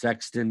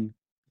 Sexton,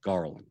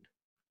 Garland.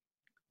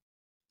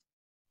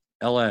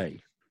 LA.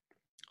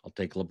 I'll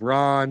take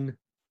LeBron.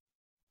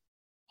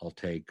 I'll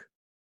take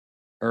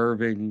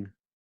Irving,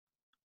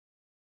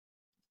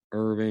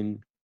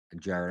 and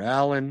Jared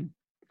Allen.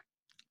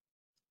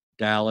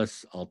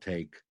 Dallas, I'll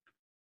take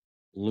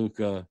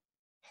Luka,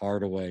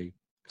 Hardaway,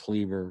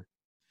 Kleber,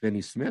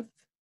 Finney-Smith.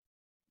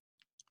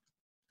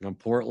 And on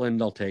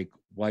Portland, I'll take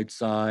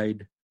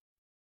Whiteside,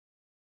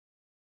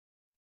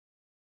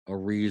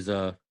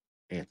 Ariza,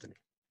 Anthony.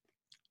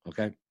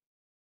 Okay?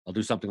 I'll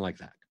do something like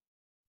that.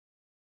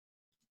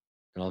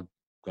 And I'll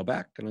go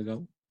back and I'll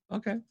go,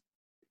 okay.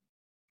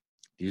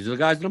 These are the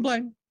guys that I'm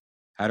playing.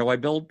 How do I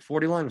build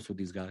 40 lineups with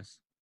these guys?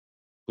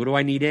 Who do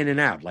I need in and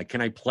out? Like, can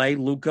I play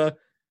Luka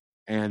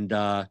and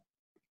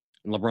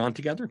LeBron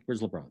together? Where's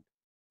LeBron?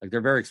 Like,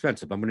 they're very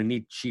expensive. I'm going to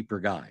need cheaper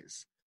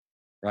guys,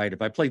 right?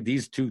 If I play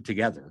these two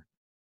together,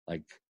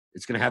 like,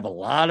 it's going to have a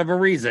lot of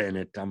Ariza in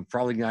it. I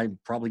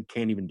probably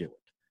can't even do it.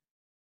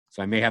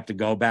 So I may have to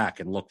go back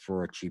and look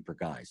for a cheaper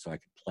guy so I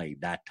can play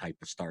that type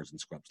of stars and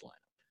scrubs lineup.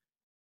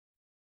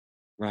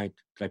 Right?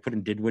 Did I put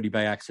in Dinwiddie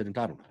by accident?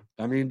 I don't know.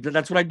 I mean,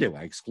 that's what I do.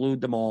 I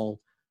exclude them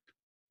all.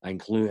 I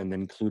include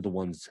the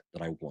ones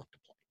that I want to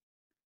play.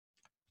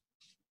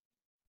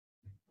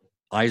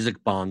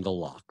 Isaac Bonga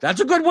lock.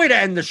 That's a good way to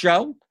end the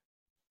show.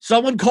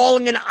 Someone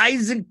calling an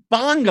Isaac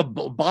Bonga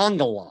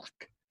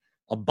lock.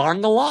 A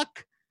Bonga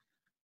lock?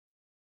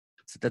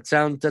 That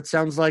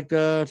sounds like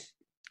I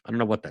don't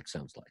know what that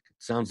sounds like.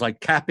 It sounds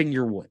like capping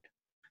your wood.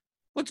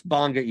 What's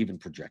Bonga even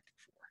projected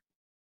for?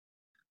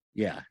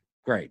 Yeah,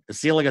 great. The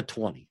ceiling of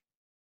 20.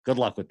 Good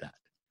luck with that.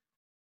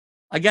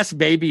 I guess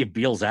maybe if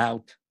Beal's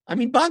out. I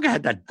mean, Bonga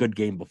had that good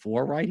game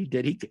before, right? He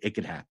did. It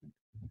could happen.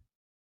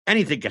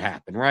 Anything could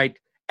happen, right?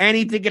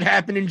 Anything could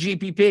happen in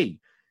GPP.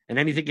 And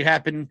anything could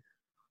happen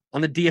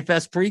on the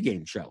DFS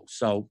pregame show.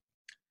 So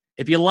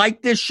if you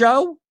like this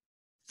show,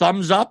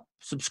 thumbs up,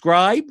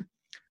 subscribe.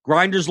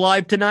 Grinders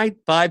Live tonight,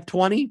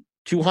 520,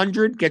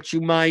 200. Gets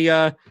you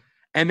my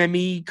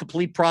MME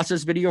complete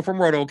process video from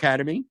Roto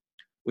Academy,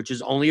 which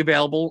is only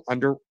available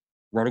under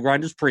Roto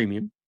Grinders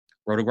Premium,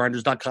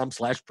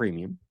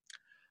 rotogrinders.com/premium.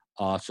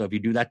 So if you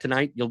do that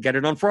tonight, you'll get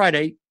it on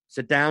Friday.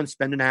 Sit down,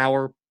 spend an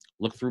hour,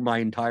 look through my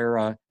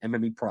entire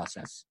MME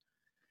process.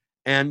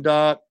 And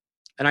I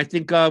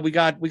think we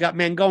got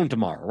Mangone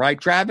tomorrow, right?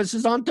 Travis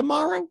is on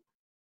tomorrow.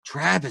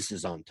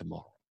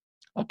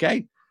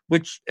 Okay.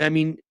 Which, I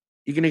mean,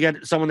 you're going to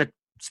get someone that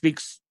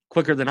speaks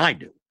quicker than I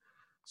do.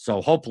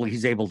 So hopefully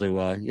he's able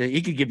to, he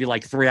could give you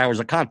like 3 hours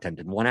of content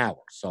in 1 hour.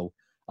 So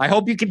I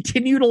hope you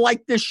continue to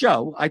like this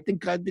show. I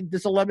think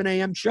this 11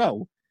 a.m.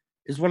 show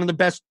is one of the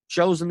best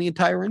shows in the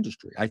entire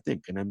industry, I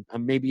think. And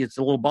I'm maybe it's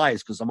a little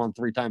biased because I'm on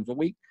 3 times a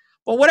week,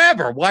 but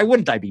whatever. Why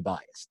wouldn't I be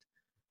biased?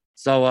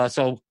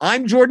 So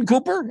I'm Jordan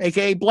Cooper,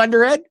 a.k.a.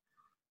 Blender Ed,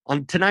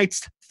 on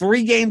tonight's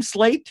 3-game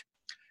slate.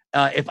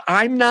 If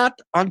I'm not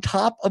on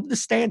top of the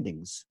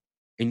standings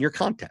in your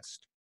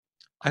contest,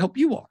 I hope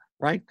you are,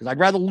 right? Because I'd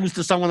rather lose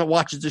to someone that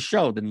watches the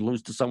show than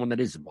lose to someone that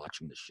isn't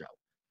watching the show.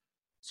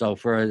 So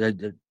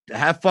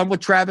have fun with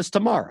Travis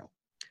tomorrow.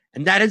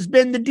 And that has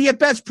been the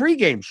DFS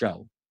pregame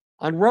show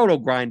on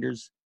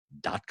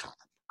rotogrinders.com.